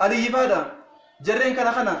aliyyifaadha jarreen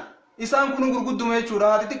kana isaan kun gurgudduma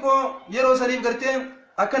jechuudha haati xiqqoo yeroo saniif gartee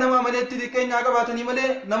akka nama amaneetti xiqqeenyaa qabaatanii malee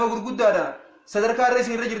nama gurguddaadha sadarkaa irra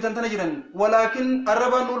isin irra jirtan tana jiran walaakin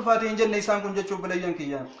arrabaan nu ulfaate hin jenne isaan kun jechuu obboleeyyan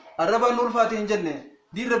kiyya arrabaan nu ulfaate hin jenne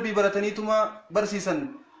diin rabbii barataniituma barsiisan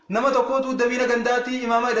nama tokkootu damiina gandaati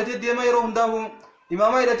imaamaa hidhatee deemaa yeroo hundaahu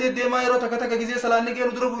imaamaa hidhatee deemaa yeroo takka gizee salaanni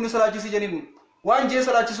geenu dura bu'uuni salaachisi jeniin waan jee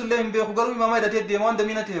salaachisullee hin beeku garuu imaamaa hidhatee deema waan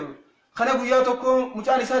damiina ta'eef kana guyyaa tokko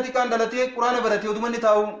mucaan isaa xiqqaan dhalatee quraana baratee odumanni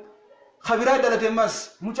taa'u khabiraa dhalatee mas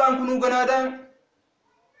mucaan kunuu ganaadha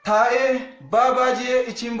taa'ee baabaa jee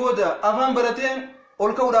ichiin booda afaan baratee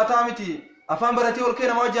ol ka'uudhaa taa'amiti afaan baratee ol ka'e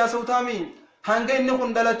nama wajjaasa'u taa'ami hanga inni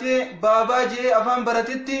kun dhalatee baabaa jee afaan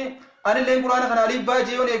baratetti anilleen quraana kana aliif baa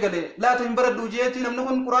jee yoon eegale laata hin baradhu jeetti namni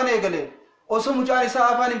kun quraana eegale osoo mucaan isaa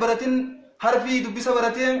afaan hin baratin harfii dubbisa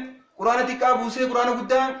baratee quraana xiqqaa buusee quraana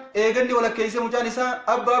guddaa eeganni walakkeessee mucaan isaa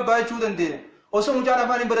abbaa jechuu danda'e osoo mucaan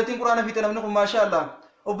afaan hin baratiin quraana fiite namni kun maasha Allah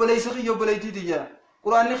obboleessa kiyya obboleettiitiyya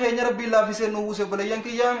quraanni keenya rabbiin laafisee nu buuse obboleeyyan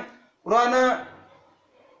kiyya quraana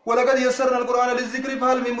ولقد يسرنا القرآن للذكر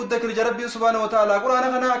فهل من مدكر ربي سبحانه وتعالى قرآن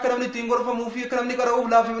خنا كنمني تينغور فمو في كنمني قرأوه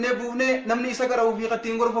لا في مني بوفني نمني إسا قرأوه في قد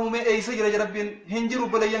تينغور فمو مي أي سجر ربي هنجروا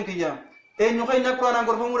بليان كيا أين يخينا قرآن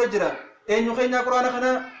غور فمو رجرا أين يخينا قرآن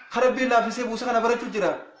خنا خربي لا في سبوس خنا برجو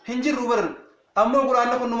جرا هنجروا بر أما قرآن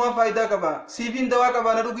نكون نما فايدة كبا سيفين دوا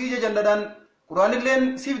كبا نرجوي جندان قرآن اللين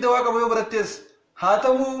سيف دوا كبا يبرتس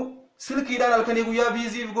هاتو سلكيدان الكني ويا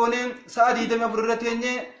بيزيف غونين سادي دم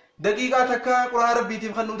فررتيني دقيقة تكا قرآن ربي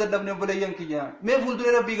تيم خنو ددبني بليان كيا ما فولدر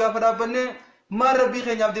ربي غافدا بني ما ربي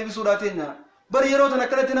خنيا بدي بسوراتينا بر يرو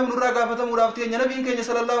تنكرتنا من راغا فتم رافتينا نبي كينيا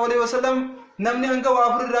صلى الله عليه وسلم نمني هنگا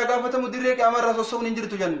وافر راغا فتم مديرك امر رسول سو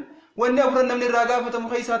نجرتو جن وني افر نمني راغا فتم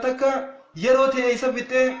خيسا تكا يرو تي ايسا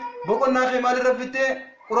فيته بوكنا خمال رفيته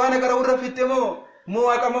قرآن قرأ رفيته مو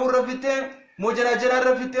اقام رفيته مو جنا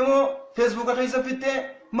رفيته مو فيسبوك خيسا فيته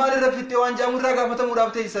مال رفيته وان جام راغا فتم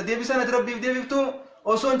رافتيسا ديبي سنه ربي ديبيفتو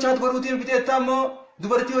osoon chaat godhuutiin fixeettaa immoo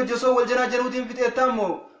dubartii hojjesoo wal janaa januutiin fixeettaa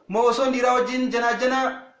moo osoon dhiiraa wajjin janaa janaa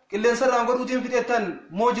qilleensarraan godhuutiin fixeettan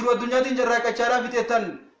moo jiru addunyaatiin jarraaqachaadhaa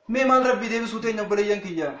fixeettan mee maal rabbii deebisuu teenya obboleeyyan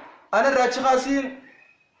kiyya anarraachi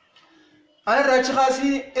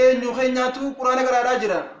kaasii eenyu keenyaatu quraana garaadhaa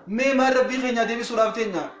jira mee maal rabbii keenya deebisuudhaaf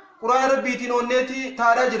teenya quraana rabbiitiin oonneeti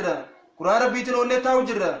taadhaa jirra quraana rabbiitiin oonnee taa'u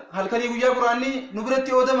jirra halkanii guyyaa quraanni nu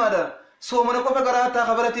biratti oodamaadha soomana qofa garaa taa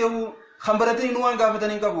kabarateehu خمبرتين نوان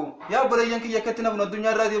قافتنين قبو يا بريان كي يكتنا من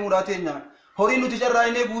الدنيا رادي مراتينا هوري نتجرى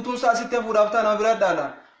إني بوتون ساسيتة فودافتنا براد دالا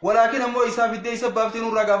ولكن أمو إسا في الدي سبافتين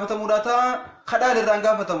ورقافة مراتا خدال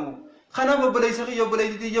الرنقافة مو خنا ببلي سخي يبلي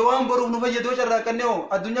دي جوان برو نفيدو شرا كنيو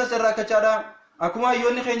الدنيا شرا كچادا أكما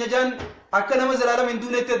يوني خيني جان أكنا مزلالا من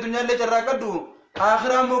دونة الدنيا اللي شرا كدو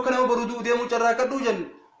آخرا مو كنا برودو ديمو شرا كدو جن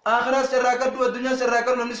آخرا شرا كدو الدنيا شرا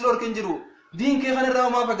كدو نسلور كنجرو دين كي خنا راو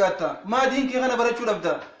ما فقاتا ما دين كي خنا برچو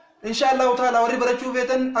لبدا إن شاء الله تعالى وري برچو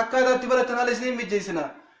بيتن أكادا تبرتن على سنين مجيسنا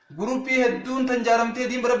جروبي هدون تنجارمتي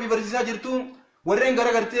دين بربي برسيسا جرتو ورين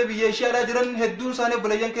غرا غرتي بيشيا راجرن هدون سانه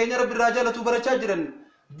بليان كينيا ربي راجا لتو برچا جرن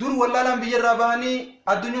دور والله لام بيجر راباني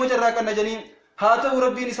الدنيا جرا كنا جني هاتو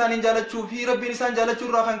ربي نسان جالچو في ربي نسان جالچو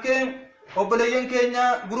راخن كه وبليان كينيا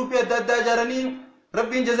جروبي دادا جارني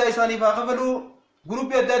ربي جزاء ساني فاخفلو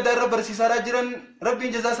جروبي دادا رب برسيسا راجرن ربي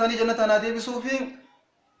جزاء ساني جنة نادي بسوفي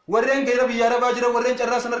warreen geera biyya arabaa jira warreen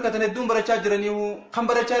carraa san harkatan hedduun barachaa jiraniihu kan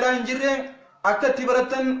barachaadhaa hin jirre akkatti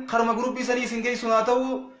barattan karma guruppii sanii isin geessuun haa ta'u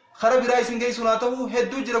kara biraa isin geessuun haa ta'u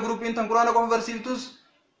hedduu jira guruppiin tan quraana qofa barsiiftus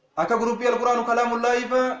akka guruppii alquraanu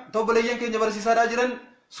kalaamullaahifa tobboleeyyan keenya barsiisaadhaa jiran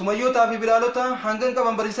sumayyootaa fi bilaalota hangan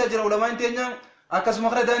qaban barsiisaa jira ulamaan teenya akkasuma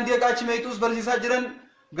kara daandii qaachi meeytuus barsiisaa jiran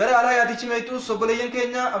gara alaayaatichi meeytuus obboleeyyan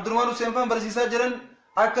keenya abdurmaan huseenfaan barsiisaa jiran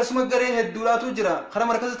akkasuma garee hedduudhaatu jira kara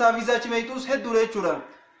markaza taafizaachi meeytuus hedduudha jechuudha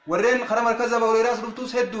warreen khara markaza bawreeraas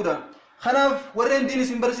dhuftus hedduudha khanaaf warreen diin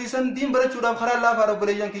isin barsiisan diin barachuudhaaf khara laafaadha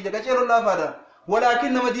obboleeyyan kiyya qaceeloo laafaadha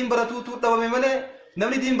walaakin nama diin baratuutu dhabame malee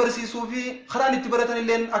namni diin barsiisuu fi kharaan itti baratan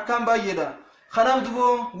illeen akkaan baay'eedha khanaaf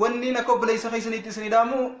duboo wanni akka obboleessa keessaniitti isin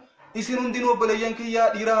hidhaamu isin hundinuu obboleeyyan kiyya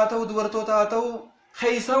dhiira haa ta'u dubartoota haa ta'u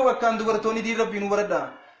keeysaa'u akkaan dubartoonni diin rabbii nu baradha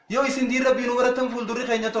yoo isin diin rabbii nu baratan fuuldurri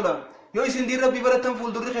keenya tola yoo isin diin rabbii baratan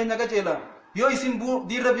fuuldurri keenya qaceela yoo isin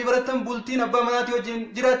diin rabbii baratan bultiin abbaa manaati wajjin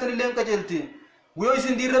jiraatan illeen qaceelti yoo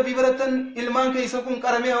isin diin rabbii baratan ilmaan keeysan kun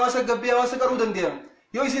qaramee hawaasa gabbee hawaasa qaruu dande'a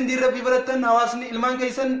yoo isin diin rabbii baratan hawaasni ilmaan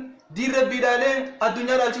keeysan diin rabbii dhaalee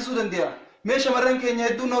addunyaa dhaalchisuu dande'a mee shamarran keenya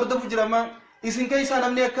hedduun hordofu jirama isin keeysaa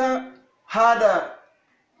namni akka haadha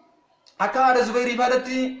Zubayrii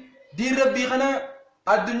faadhatti diin rabbii kana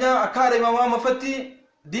addunyaa akka haadha imaamaa maffatti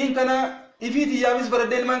diin kana ifiiti yaabis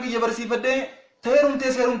baradhee ilmaan kiyya barsiifadhee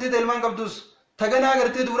seerumtee ilmaan qabdus taganaa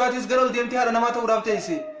gartee duuraatis gara ol deemtee haadha namaa ta'uudhaaf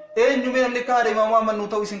teessi eenyumee namni akka haadha imaam Muhammad nu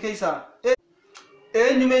ta'u isin keeysaa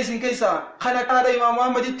eenyumee isin keeysaa kan akka haadha imaam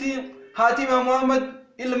Muhammaditti haati imaam Muhammad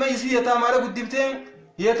ilma isii yataamaadha guddiftee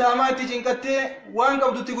yataamaa itti cinqattee waan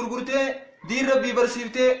qabdutti gurgurtee diin rabbii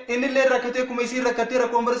barsiiftee innillee rakkatee kuma isiin rakkattee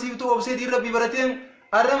rakkoon barsiiftuu obsee diin rabbii baratee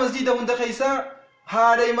arra masjiida hunda keeysaa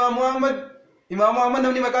haadha imaam Muhammad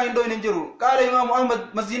namni maqaa hin dhoyin hin jiru qaala imaam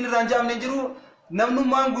Muhammad masjiidni irraa hin jaamne hin jiru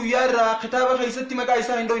namnummaan guyyaa irraa kitaaba keessatti maqaa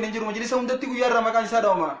isaa hin dhoyin hin jiru majlisa hundatti guyyaa irraa maqaan isaa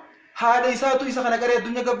dhawama haadha isaatu isa kana qaree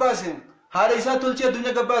addunyaa gabbaase haadha isaa tolchee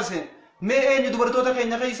addunyaa gabbaase mee eenyu dubartoota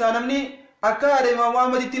keenya keessaa namni akka haadha imaam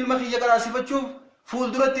Muhammaditti ilma kiyya qaraasifachuuf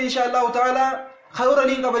fuulduratti inshaallahu ta'ala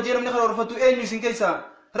karooraniin qaba jee namni karoorfatu eenyu isin keessaa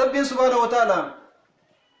rabbiin subhaanahu wa ta'ala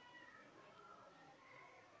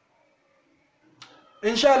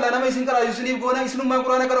inshallah nama isin qara yusiniif goona isinummaan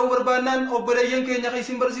quraana qara'uu barbaannaan obboleeyyan keenya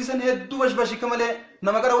isin barsiisan hedduu bashbashi kamale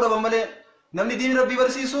nama qara'uu dhaban malee namni diin rabbii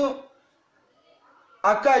barsiisu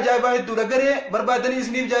akka ajaa'ibaa hedduudha garee barbaadanii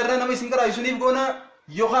isiniif jaarraa nama isin qaraa isiniif goona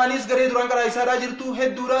yookaanis garee duraan qaraa isaadhaa jirtu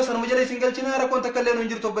hedduudha sanuma jala isin galchina rakkoon takka illee nu hin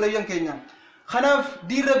jirtu obboleeyyan keenya kanaaf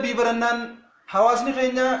diin rabbii barannaan hawaasni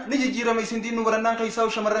keenya ni jijjiirama isin diin nu barannaan keessaa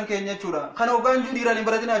shamarran keenya jechuudha kana ogaanjuu dhiiraan hin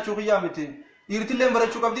baratin achuu kiyyaa miti dhiirtillee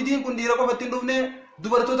barachuu qabdi diin kun dhiira qofa ittiin dhufne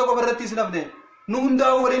dubartoota qofa irratti isin hafne nu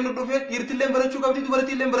hundaa'u waliin nu dhufe dhiirtillee barachuu qabdi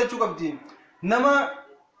dubartiillee barachuu qabdi nama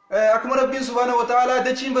akkuma rabbiin subhaanahu wa ta'aalaa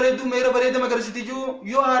dachiin bareedduu meera bareeda magarsiti juu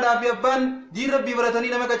yoo haadhaa fi abbaan diin rabbii baratanii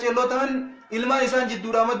nama qaceelloo ta'an ilmaan isaan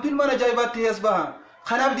jidduudha maddu ilmaan ajaa'ibaatti as baha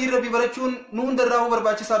kanaaf diin rabbii barachuun nu hundarraa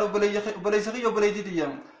barbaachisaadha obboleessa kiyya obboleettii tiyya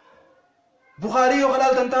Bukhaarii yoo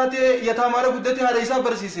kalaaltan taate yataamaara guddate haadha isaa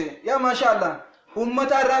barsiise yaa maashaallah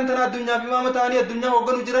ummata irraan tana addunyaa fi maama ta'anii addunyaa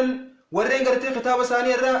hogganu jiran warreen gartee kitaaba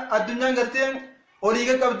isaanii irra addunyaan gartee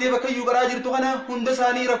oliiga qabdee bakka iyyuu qaraa jirtu kana hunda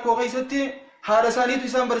isaanii rakkoo keessatti haadha isaaniitu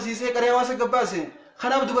isaan barsiisee qaree hawaasa gabbaase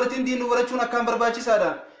kanaaf dubartiin diin nu barachuun akkaan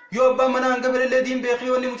barbaachisaadha yoo abbaan manaa hanga fedhellee diin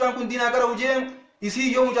beekee wanni mucaan kun diinaa qara hujee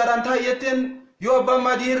isii yoo mucaadhaan taa'iyetteen yoo abbaan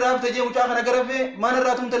maa diin irraa hafte jee mucaa kana garafe maan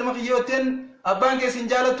irraa tumte ilma kiyyootten abbaan keessin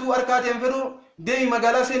jaalatu harkaateen fedhu deemi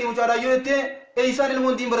magaalaa seenii mucaadhaan yoo jette eeysaan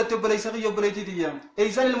ilmoon diin baratte obboleessa kiyya obboleettii tiyya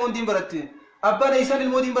eeysaan ilmoon diin baratte abbaan eeysaan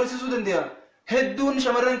ilmoo diin barsiisuu danda'a hedduun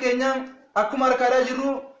shamarran keenya akkuma harkaadhaa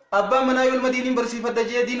jirru abbaan manaa yoo ilma diiniin barsiifadha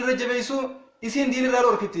jee diin irra jabeessu isiin diin irraa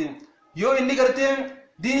dhorkiti yoo inni gartee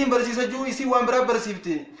diiniin barsiisa juu isii waan biraa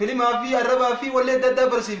barsiifti filimaa fi arrabaa fi wallee adda addaa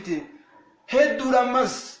barsiifti hedduudha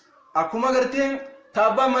ammas akkuma gartee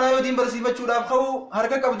taabbaan manaa yoo diin barsiifachuudhaaf ka'u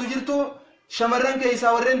harka qabdu jirtu shamarran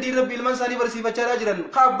keessaa warreen diin rabbi ilmaan isaanii barsiifachaa jiran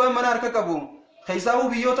ka abbaan manaa harka qabu keessaa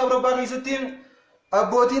biyyoota Awurooppaa keessatti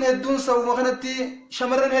abbootiin hedduun sabuma kanatti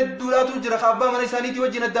shamarran hedduudhaatu jira ka abbaa mana isaaniitii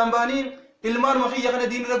wajjin addaan ba'anii ilmaan kiyya kana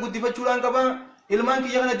diin irra guddifachuudhaan qaba ilmaan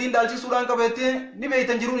kiyya kana diin dhaalchisuudhaan qabeette ni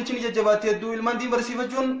beeytan jiruun ichi ni jajjabaatti hedduu ilmaan diin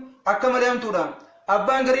barsiifachuun akka malee hamtuudha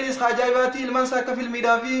abbaan gariinis ajaa'ibaatti ilmaan isaa akka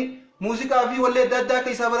filmiidhaa fi muuziqaa fi wallee adda addaa akka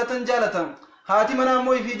isaa baratan jaalata haati manaa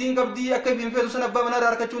ammoo ifii diin qabdii akka ifiin feetu san abbaa manaa irraa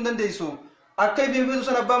harkachuu hin dandeessu akka ifiin feetu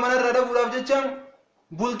san abbaa manaa irraa dhabuudhaaf jecha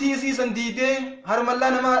bultii isii san diidee harmallaa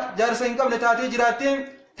nama jaarsa hin qabne taatee jiraattee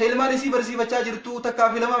ta ilmaan isii barsiifachaa jirtu takkaa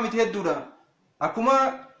fi lamaa miti hedduudha akkuma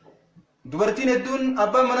dubartiin hedduun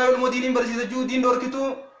abbaan manaa ilmoo diiniin barsiisachuu diin dhorkitu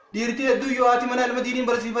dhiirtii hedduu yoo haati manaa ilma diiniin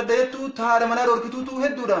barsiifadha jettu ta haadha manaa dhorkituutu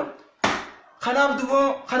hedduudha kanaaf duboo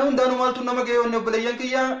kana hundaanuu maaltu nama ga'e onne obboleeyyan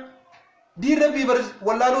kiyya diin rabbii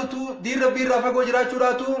wallaaluutu diin rabbii irraa fagoo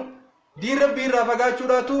jiraachuudhaatu diin rabbii irraa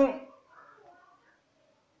fagaachuudhaatu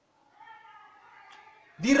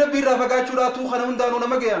diin rabbii irraa fagaachuudhaatu kana hundaanuu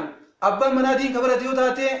nama ga'e abbaan manaa diin ka barate yoo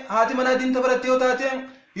taate haati manaa diin ta baratte yoo taate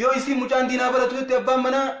yoo isii mucaan diinaa baratu jette abbaan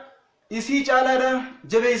manaa isii caalaadha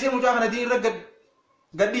jabeessee mucaa kana diin irra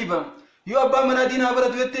gadhiiba yoo abbaan manaa diinaa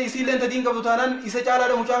baratu jette isii leenta diin qabdu taanaan isa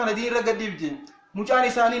caalaadha mucaa kana diin irra gadhiibti mucaan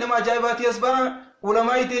isaanii nama ajaa'ibaati as ba'a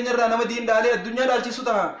ulamaa iteenyarraa nama diin dhaalee addunyaa dhaalchisu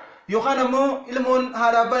taha yookaan ammoo ilmoon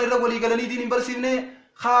haadha abbaan irra walii galanii diin hin barsiifne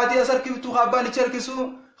haati as harkiftu abbaan ichi harkisu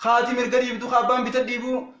haati mirga dhiibdu abbaan bita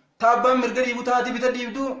dhiibu abbaan mirga dhiibu haati bita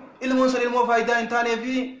dhiibdu ilmoon san ilmoo faayidaa hin taanee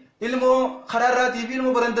fi ilmoo karaarraatii fi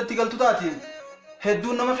ilmoo barandatti galtu taati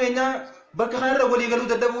hedduun nama keenya bakka kanarra walii galuu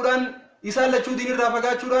dadhabuudhaan isaan lachuu diin irraa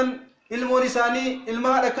fagaachuudhaan ilmoon isaanii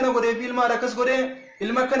ilma haadha akkana godhee fi ilma haadha akkas godhee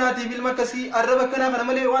ilma akkanaatii fi ilma akkasii arraba akkanaa kana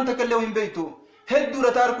malee waan takka illee hin beektu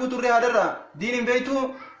hedduudha taarkuu turree haadharraa diin hin beektu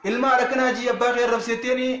ilma haadha akkanaa jii abbaa kee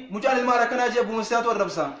arrabseetteeni mucaan ilma haadha akkanaa jii abbuma isaatu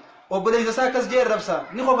arrabsa obboleessa isaa akkas jee arrabsa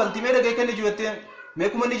ni kofalti mee dhagee kan ijuu jettee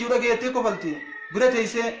meekuma ni ijuu dhagee jettee kofalti bira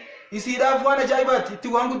teessee isiidhaaf waan ajaa'ibaatti itti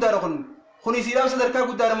waan guddaadha kun isiidhaaf sadarkaa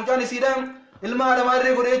guddaadha mucaan isiidhaan ilma haadha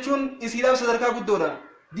maarree godhe jechuun isiidhaaf sadarkaa guddoodha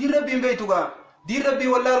diin rabbiin beeytugaa diin rabbii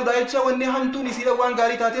wallaaluudha jecha wanni hamtuun isiidha waan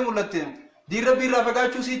gaarii taatee mul'atte diin rabbii irraa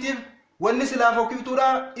fagaachuu isiitiif wanni silaaf hokkiftuudha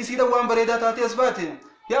isiidha waan bareedaa taatee as baate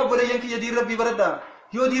yaa obboleeyyan kiyya diin rabbii baradha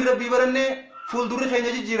yoo diin rabbii baranne fuuldurri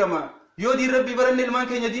keenya jijjiirama yoo diin rabbii baranne ilmaan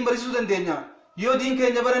keenya diin barsiisuu dandeenya yoo diin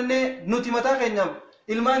keenya baranne nuti mataa keenyaaf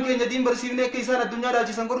ilmaan keenya diin barsiifnee akka isaan addunyaa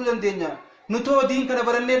dhaalchisan godhuu dandeenya nutoo diin kana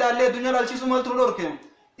barannee dhaallee addunyaa dhaalchisuu maaltu nu dhorke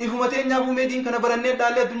ifumateenyaaf umee diin kana barannee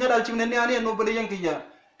dhaallee addunyaa dhaalchifnee aanee nu obboleeyyan kiyya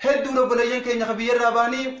hedduudha obboleeyyan keenya ka biyyarraa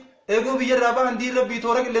bahanii eeguu biyyarraa bahan diin rabbii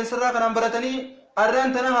toora qilleensarraa kanaan baratanii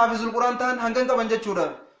arraan tana haafizul quraan ta'an hangan qaban jechuudha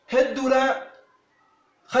hedduudha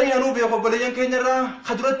khayyanuu beeku obboleeyyan keenyarraa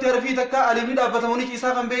ka duratti harfii takka aliifni dhaabbatamanii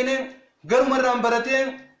ciisaa kan beekne garumarraan baratee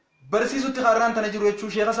barsiisutti harraan tana jiru jechuu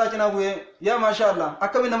sheeka isaa cinaa bu'ee yaa maashaallah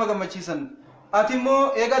akkamiin nama gammachiisan ati immoo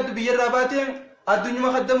eegaddu biyyarraa baate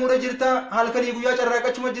addunyuma khaddamuudha jirta halkanii guyyaa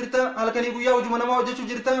carraaqachuma jirta halkanii guyyaa hojuma namaa hojjechuu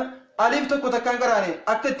jirta aliif tokko takkaan qaraane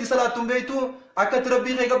akka itti salaattuun beektu akka itti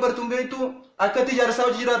rabbii kee gabbartuun beektu akka itti jaarsaa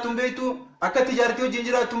hojii jiraattuun beektu akka itti jaartii hojiin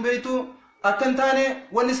jiraattuun beektu akka hin taane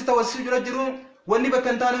wanni si tawassisuu jira jiru wanni bakka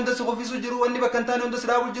hin taane hunda si qofisuu jiru wanni bakka hin taane hunda si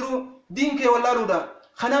dhaabuu jiru diin kee wallaaluudha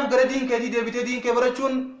kanaaf gara diin keetii deebitee diin kee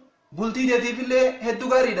barachuun bultii keetiifillee hedduu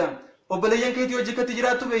gaariidha obboleeyyan keetii hojii akkatti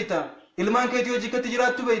jiraattu beekta ilmaan keetii hojii akkatti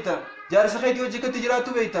jiraattu beekta jaarsa keetii hojii akkatti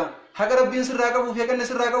jiraattu beekta haqa rabbiin sirraa qabuuf eeganne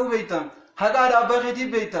sirraa qabu beekta haqa haadha abbaa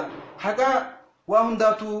keetiif beekta haqa waa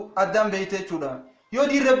hundaatu addaan beekte jechuudha yoo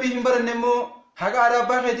diin rabbii hin baranne immoo haqa haadha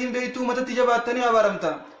abbaa keetiin beektu matatti jabaattanii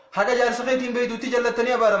abaaramta haqa jaarsa keetiin beektu itti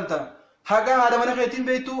jallattanii abaaramta haqa haadha mana keetiin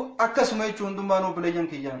beektu akkasuma jechuun hundummaan obboleeyyan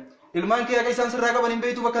kiyya ilmaan kee haqa isaan sirraa qaban hin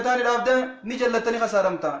beektu bakka taane dhaabda ni jallattanii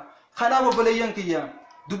khasaaramta kanaaf obboleeyyan kiyya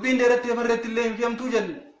dubbiin dheerattee farreetti illee hin fiyamtuu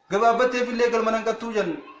jenna gabaabbatteef illee galma nanqattuu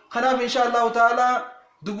jenna kanaaf insha Allahu ta'ala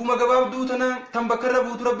dubbuma gabaabduu tana tan bakka irra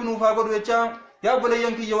buutu rabbi nuuf haa godhu jecha yaa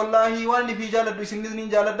obboleeyyan kiyya wallaahi waan inni fi jaaladhu isinis niin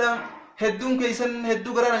jaaladha hedduun keessan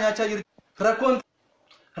hedduu garaa na nyaachaa jirti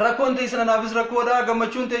rakkoon teessan anaafis rakkoodha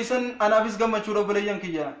gammachuun teessan anaafis gammachuudha obboleeyyan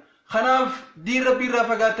kiyya kanaaf diin rabbii irraa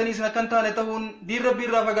fagaattanii isin akkan taane ta'uun diin rabbii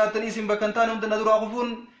irraa fagaattanii isin bakka hin taane hunda na duraa kufuun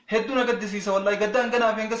hedduu na gaddisiisa wallaahi gaddaan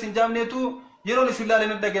ganaaf hengas hin jaamneetu yeroon isin laalee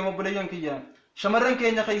na dhageema obboleeyyan kiyya shamarran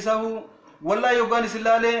keenya keessaahu wallaahi yoggaan isin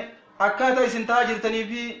laalee akkaataa isin taa'aa jirtanii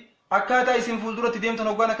fi akkaataa isin fuulduratti deemtan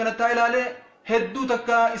hoggaan akkanatti taa'aa ilaalee hedduu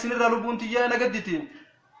takka isinirraa lubbuun tiyyaa na gadditi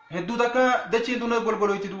hedduu takka dachiin tun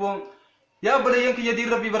golgoloyti duwwoo yaa obboleeyyan kiyya diin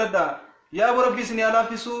rabbii baradha yaa bo rabbii isin haa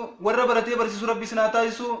laaffisu warra baratee barsiisu rabbii isin haa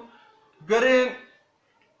taasisu garee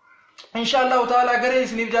insha Allahu ta'ala garee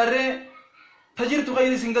isiniif jaarree tajirtu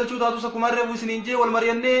khayri isin galchuu taatu sakkumaarree buu isiniin jee wal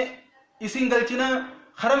mari'annee isin galchina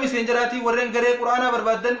haram isin jiraatii warreen garee quraanaa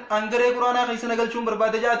barbaadan an garee quraanaa keessa galchuun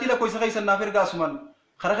barbaade jaatii lakkoofsa keessan naaf ergaa asuman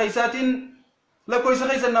kara keessaatiin lakkoofsa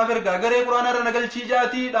keessan naaf ergaa garee quraanaa irra nagalchii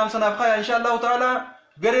jaatii dhaamsanaaf kaya insha Allahu ta'ala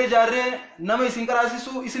garee jaarree nama isin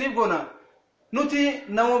qaraasisu isiniif goona nuti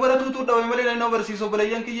nama baratuutu dhawe malee nama barsiisu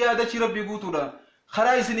obboleeyyan kiyya dachii rabbii guutuudha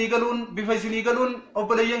karaa isinii galuun bifa isinii galuun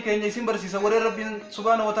obboleeyyan keenya isin barsiisa warreen rabbiin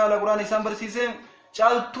subhaanahu wa ta'ala quraana isaan barsiise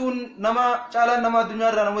caaltuun nama caalaan nama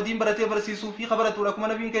addunyaa irraa nama diin baratee barsiisuu fi kabaratuudha akkuma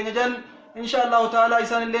nabiin keenya jaan insha Allahu ta'ala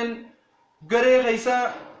isaan illeen garee keessa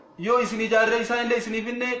yoo isinii jaarree isaan illee isiniif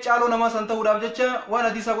inne caaloo namaa san ta'uudhaaf jecha waan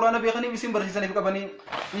hadiisa quraana beekaniif isin barsiisaniif qabanii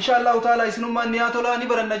insha Allahu ta'ala isinummaan ni haa tola ni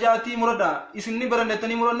baranna jaatii muradha isin ni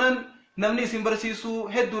barannettanii murannaan namni isin barsiisu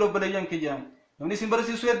hedduudha obboleeyyan kiyya namni isin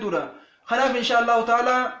barsiisu hedduudha kanaaf insha Allahu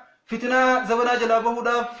ta'ala fitnaa zabanaa jalaa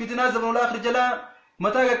bahuudhaaf fitnaa zabanul aakhir jalaa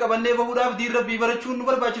mataa qaqqabannee bahuudhaaf diin rabbii barachuun nu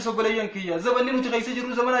barbaachisa obboleeyyan kiyya zabanni nuti keessa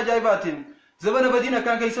jirru zabana ajaa'ibaati zabana badiin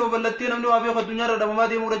akkaan keessa babal'attee namni waa beeku addunyaa irra dhabamaa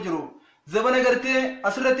deemuudha jiru zabana gartee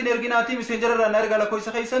asirratti ni erginaatii miseenjararraa na ergaa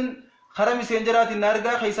lakkoofsa keessan karaa miseenjaraatiin na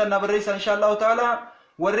ergaa keessaan na barreessa insha Allahu ta'ala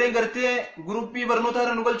warreen gartee guruppii barnoota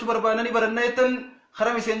irra nu galchuu barbaadanii barannaa jettan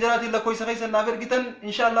karaa miseenjaraatiin lakkoofsa keessan naaf ergitan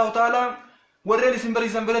insha Allahu ta'ala warreen isin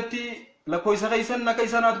bariisan biratti lakkoofsa keessan akka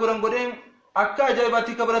isaanaat godhan godhee akka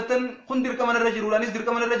ajaa'ibaatti akka barattan kun dirqama irra jiruudhaanis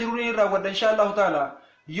dirqama irra jiruun ni raawwadha insha Allahu ta'ala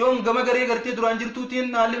yoon gama garee gartee duraan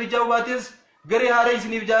jirtuutiin haalli mijaa'u baates garee haaraa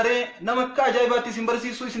isiniif jaaree nama akka ajaa'ibaatti isin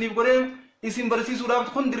barsiisuu isiniif godhee isin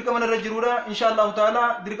barsiisuudhaaf kun dirqama irra jiruudha insha Allahu ta'ala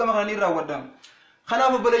dirqama kana ni raawwadha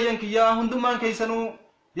kanaaf obboleeyyan kiyyaa hundummaan keessanuu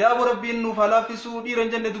yaa bo rabbiin nuuf haa laaffisu dhiira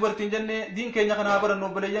hin jenne dubartiin jenne diin keenya kana haa barannu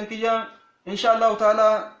obboleeyyan kiyyaa insha Allahu ta'ala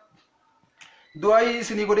du'aayi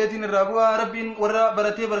isinii godheetiin irraa bu'aa rabbiin warra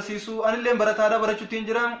baratee barsiisu anillee barataadha barachuutiin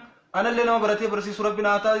jira anallee nama baratee barsiisu rabbiin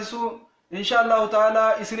haa taasisu insha Allahu ta'ala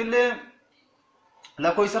isinillee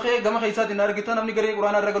lakkoofsa kee gama keessaatiin argitan namni garee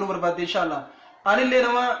quraanaa irra galuu barbaadde insha Allah anillee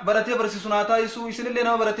nama baratee barsiisu haa taasisu isinillee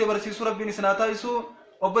nama baratee barsiisu rabbiin isin haa taasisu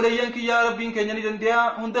obboleeyyan kiyyaa rabbiin keenya ni dandeenya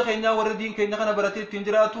hunda keenya warra diin keenya kana baratee ittiin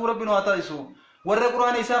jiraatu rabbiin haa taasisu warra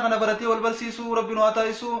quraana isaa kana baratee wal barsiisu rabbiin haa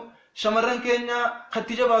taasisu shamarran keenya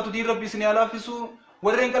katti jabaatu diin rabbii isin haa laaffisu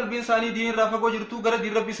warreen qalbiin isaanii diin irraa fagoo jirtu gara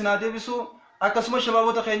diin rabbii isin haa deebisu akkasumas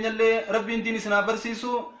shabaabota keenyallee rabbiin diin isin haa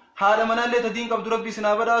barsiisu haadha manaallee ta diin qabdu rabbii isin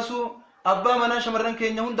haa badhaasu abbaa manaa shamarran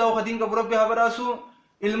keenya hundaa'u ka diin qabu rabbii haa badhaasu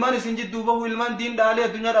ilmaan isin jidduu bahu ilmaan diin dhaalee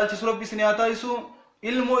addunyaa dhaalchisu rabbii isin haa taasisu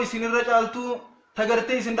ilmoo isin irra caaltu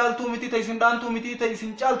tagartee isin dhaaltuu miti ta isin dhaantuu miti ta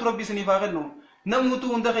isin caaltu rabbii isiniif haa kennu namnutu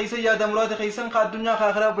hunda keessan yaada muraata keessan ka addunyaa ka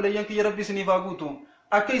akhiraa obboleeyyan kiyya rabbii isiniif haa guutu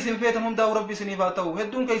akka isin feetan hundaa'u rabbii isiniif haa ta'u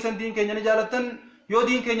hedduun keessan diin keenya ni jaalattan yoo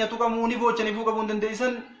diin keenya tuqamuu ni boochaniifuu qabuu hin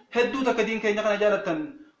dandeessan hedduu takka diin keenya kana jaalattan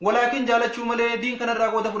walaakin jaalachuu malee diin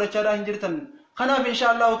kanarraa qooda fudhachaadhaa hin jirtan kanaaf insha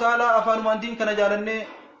Allahu ta'ala afaanumaan diin kana jaalannee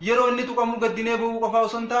yeroo inni tuqamuu gaddinee bahuu qofaa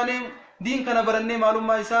osoo hin taane diin kana barannee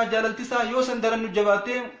maalummaa isaa jaalaltisaa yoo san daran nu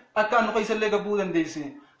jabaatte akka nu qaysallee gabbuu dandeesse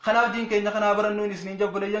kanaaf diin keenya kana barannu isiniin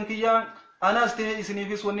jabbalayyan kiyya anaas ta'e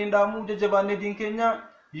isiniifis wanni dhaamu jajjabaannee diin keenya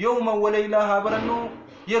yawma walayla haa barannu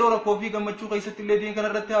yeroo rakkoo fi gammachuu keessatti illee diin kana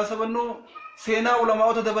irratti haasabannu seenaa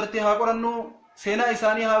ulamaa'ota dabartee haa qorannu seenaa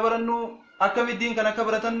isaanii haa barannu akkamitti diin kana akka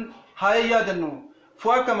baratan haa yaadannu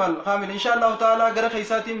fu'a kamal kaamil inshallah ta'ala gara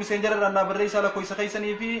keessaatiin miseenjara irraa barreessaa lakkoofsa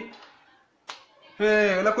keessanii fi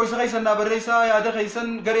lakkoofsa keessan barreessaa yaada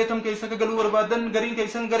keessan garee tam keessa ka galuu barbaadan gariin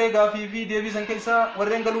keessan garee gaafii fi deebii san keessa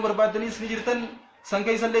warreen galuu barbaadanis ni jirtan san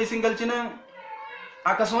keessa illee isin galchina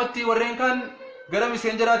akkasumatti warreen kan gara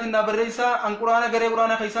miseenjaraatiin barreessaa an quraana garee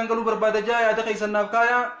quraana keessan galuu barbaadajaa yaada keessan naaf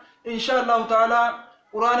kaaya inshallah ta'ala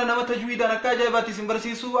quraana nama tajwiidaan akka ajaa'ibaatti isin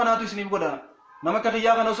barsiisu anaatu isiniif godha nama ka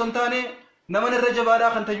xiyyaa kana osoo hin taane nama irra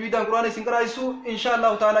jabaadhaa kan tajwiidaan quraana isin qaraa'isu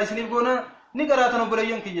inshallah ta'ala isiniif goona ni qaraatan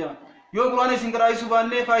obboleeyyan kiyya yoo quraana isin qaraa'isu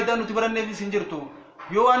baannee faayidaa nuti baranneef isin jirtu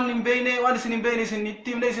yoo waan hin beekne waan isin hin beekne isin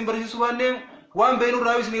itti himne isin barsiisu baannee waan beeknu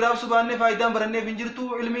irraa isin raabsu baannee faayidaan baranneef hin jirtu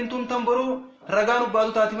ilmiin tun tan boru ragaan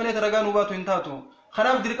ubbaatu taati malee ragaan ubbaatu hin taatu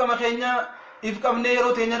kanaaf dirqama keenya if qabnee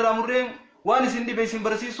yeroo teenya irraa murree waan isin dhibe isin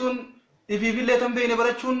barsiisuun ifiifillee tan beekne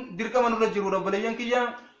barachuun dirqama nurra jiru obboleeyyan kiyya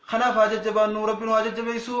kanaaf haa jajjabaannu rabbiin haa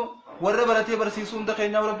jajjabeessu warra baratee barsiisuu hunda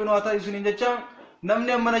keenyaaf rabbiin haa taasisu isiniin jecha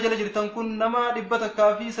namni amma na jala jirtan kun nama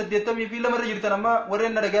 182 fi lamarra jirtan amma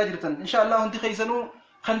warreen na dhagaa jirtan inshallah hundi keessanuu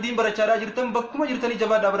kan diin barachaadhaa jirtan bakkuma jirtanii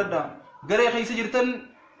jabaadhaa baradha garee keessa jirtan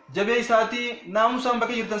jabee isaatii naamusaan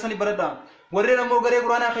bakka jirtan sani baradha warreen ammoo garee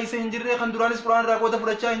quraanaa keessa hin jirre kan duraanis quraana irraa qooda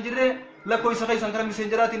fudhachaa hin jirre lakkoofsa keessan kana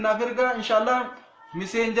miseenjaraatiin naaf erga inshallah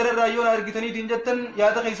miseenjara irraa yoo na ergitaniitiin jettan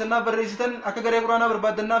yaada keessan naaf barreessitan akka garee quraanaa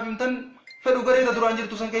barbaadan naaf himtan fedhu garee ta duraan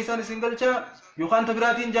jirtu san keessaan isin galcha yookaan ta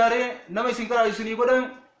biraatiin jaaree nama isin qaraa isinii godhan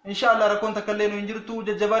inshallah rakkoon takka illee nu hin jirtu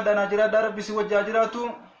jajjabaadhaa naa jiraadhaa rabbi si wajjaa jiraatu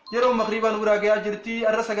yeroo maqriibaa nu biraa gayaa jirti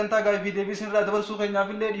arra sagantaa gaafii fi deebii isin irraa dabarsuu keenyaaf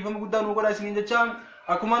illee dhiifama guddaa nu godhaa isiniin jecha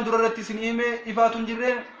akkumaan dura irratti isin hime ifaatu hin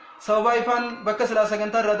jirre sababaa ifaan bakka silaa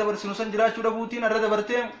sagantaa irraa dabarsinu san jiraachuu dhabuutiin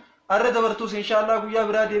arra dabartuus inshallah guyyaa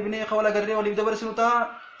biraa deebinee qawala garree waliif dabarsinu ta'a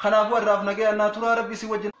kanaafuu arraaf nagaya annaa turaa rabbi si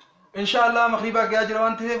wajjin إن شاء الله مغربا جاجر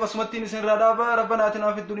وانته بسمتين سن رادابا ربنا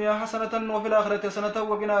آتنا في الدنيا حسنة وفي الآخرة حسنة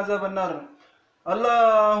وقنا عذاب النار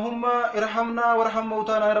اللهم ارحمنا وارحم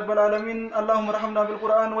موتانا يا رب العالمين اللهم ارحمنا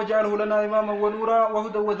بالقرآن واجعله لنا إماما ونورا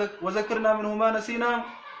وهدى وذكرنا منه ما نسينا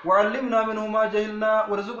وعلمنا منه ما جهلنا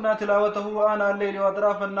وارزقنا تلاوته آناء الليل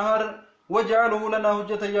وأطراف النهار واجعله لنا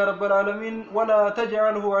حجة يا رب العالمين ولا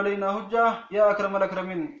تجعله علينا حجة يا أكرم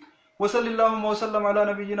الأكرمين وصلى اللهم وسلم على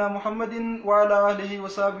نبينا محمد وعلى آله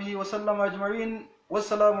وصحبه وسلم أجمعين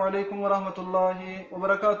والسلام عليكم ورحمة الله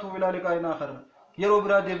وبركاته إلى لقاء آخر يرو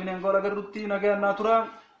برادي بن انغولا غرتي نغا ناتورا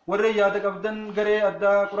وري يادك ابدن غري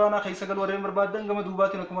ادا قران خيسا غل وري مربادن غم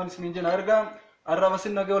دوباتنا كمان سنين جن ارغا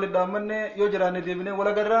الرابسن نغا ولد دامن يو جران دي بن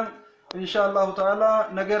ولا غرا ان شاء الله تعالى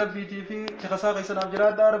نغا ربي تي في خسا خيسا نجرا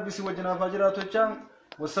ربي سي وجنا فاجراتو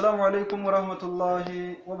والسلام عليكم ورحمة الله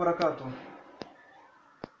وبركاته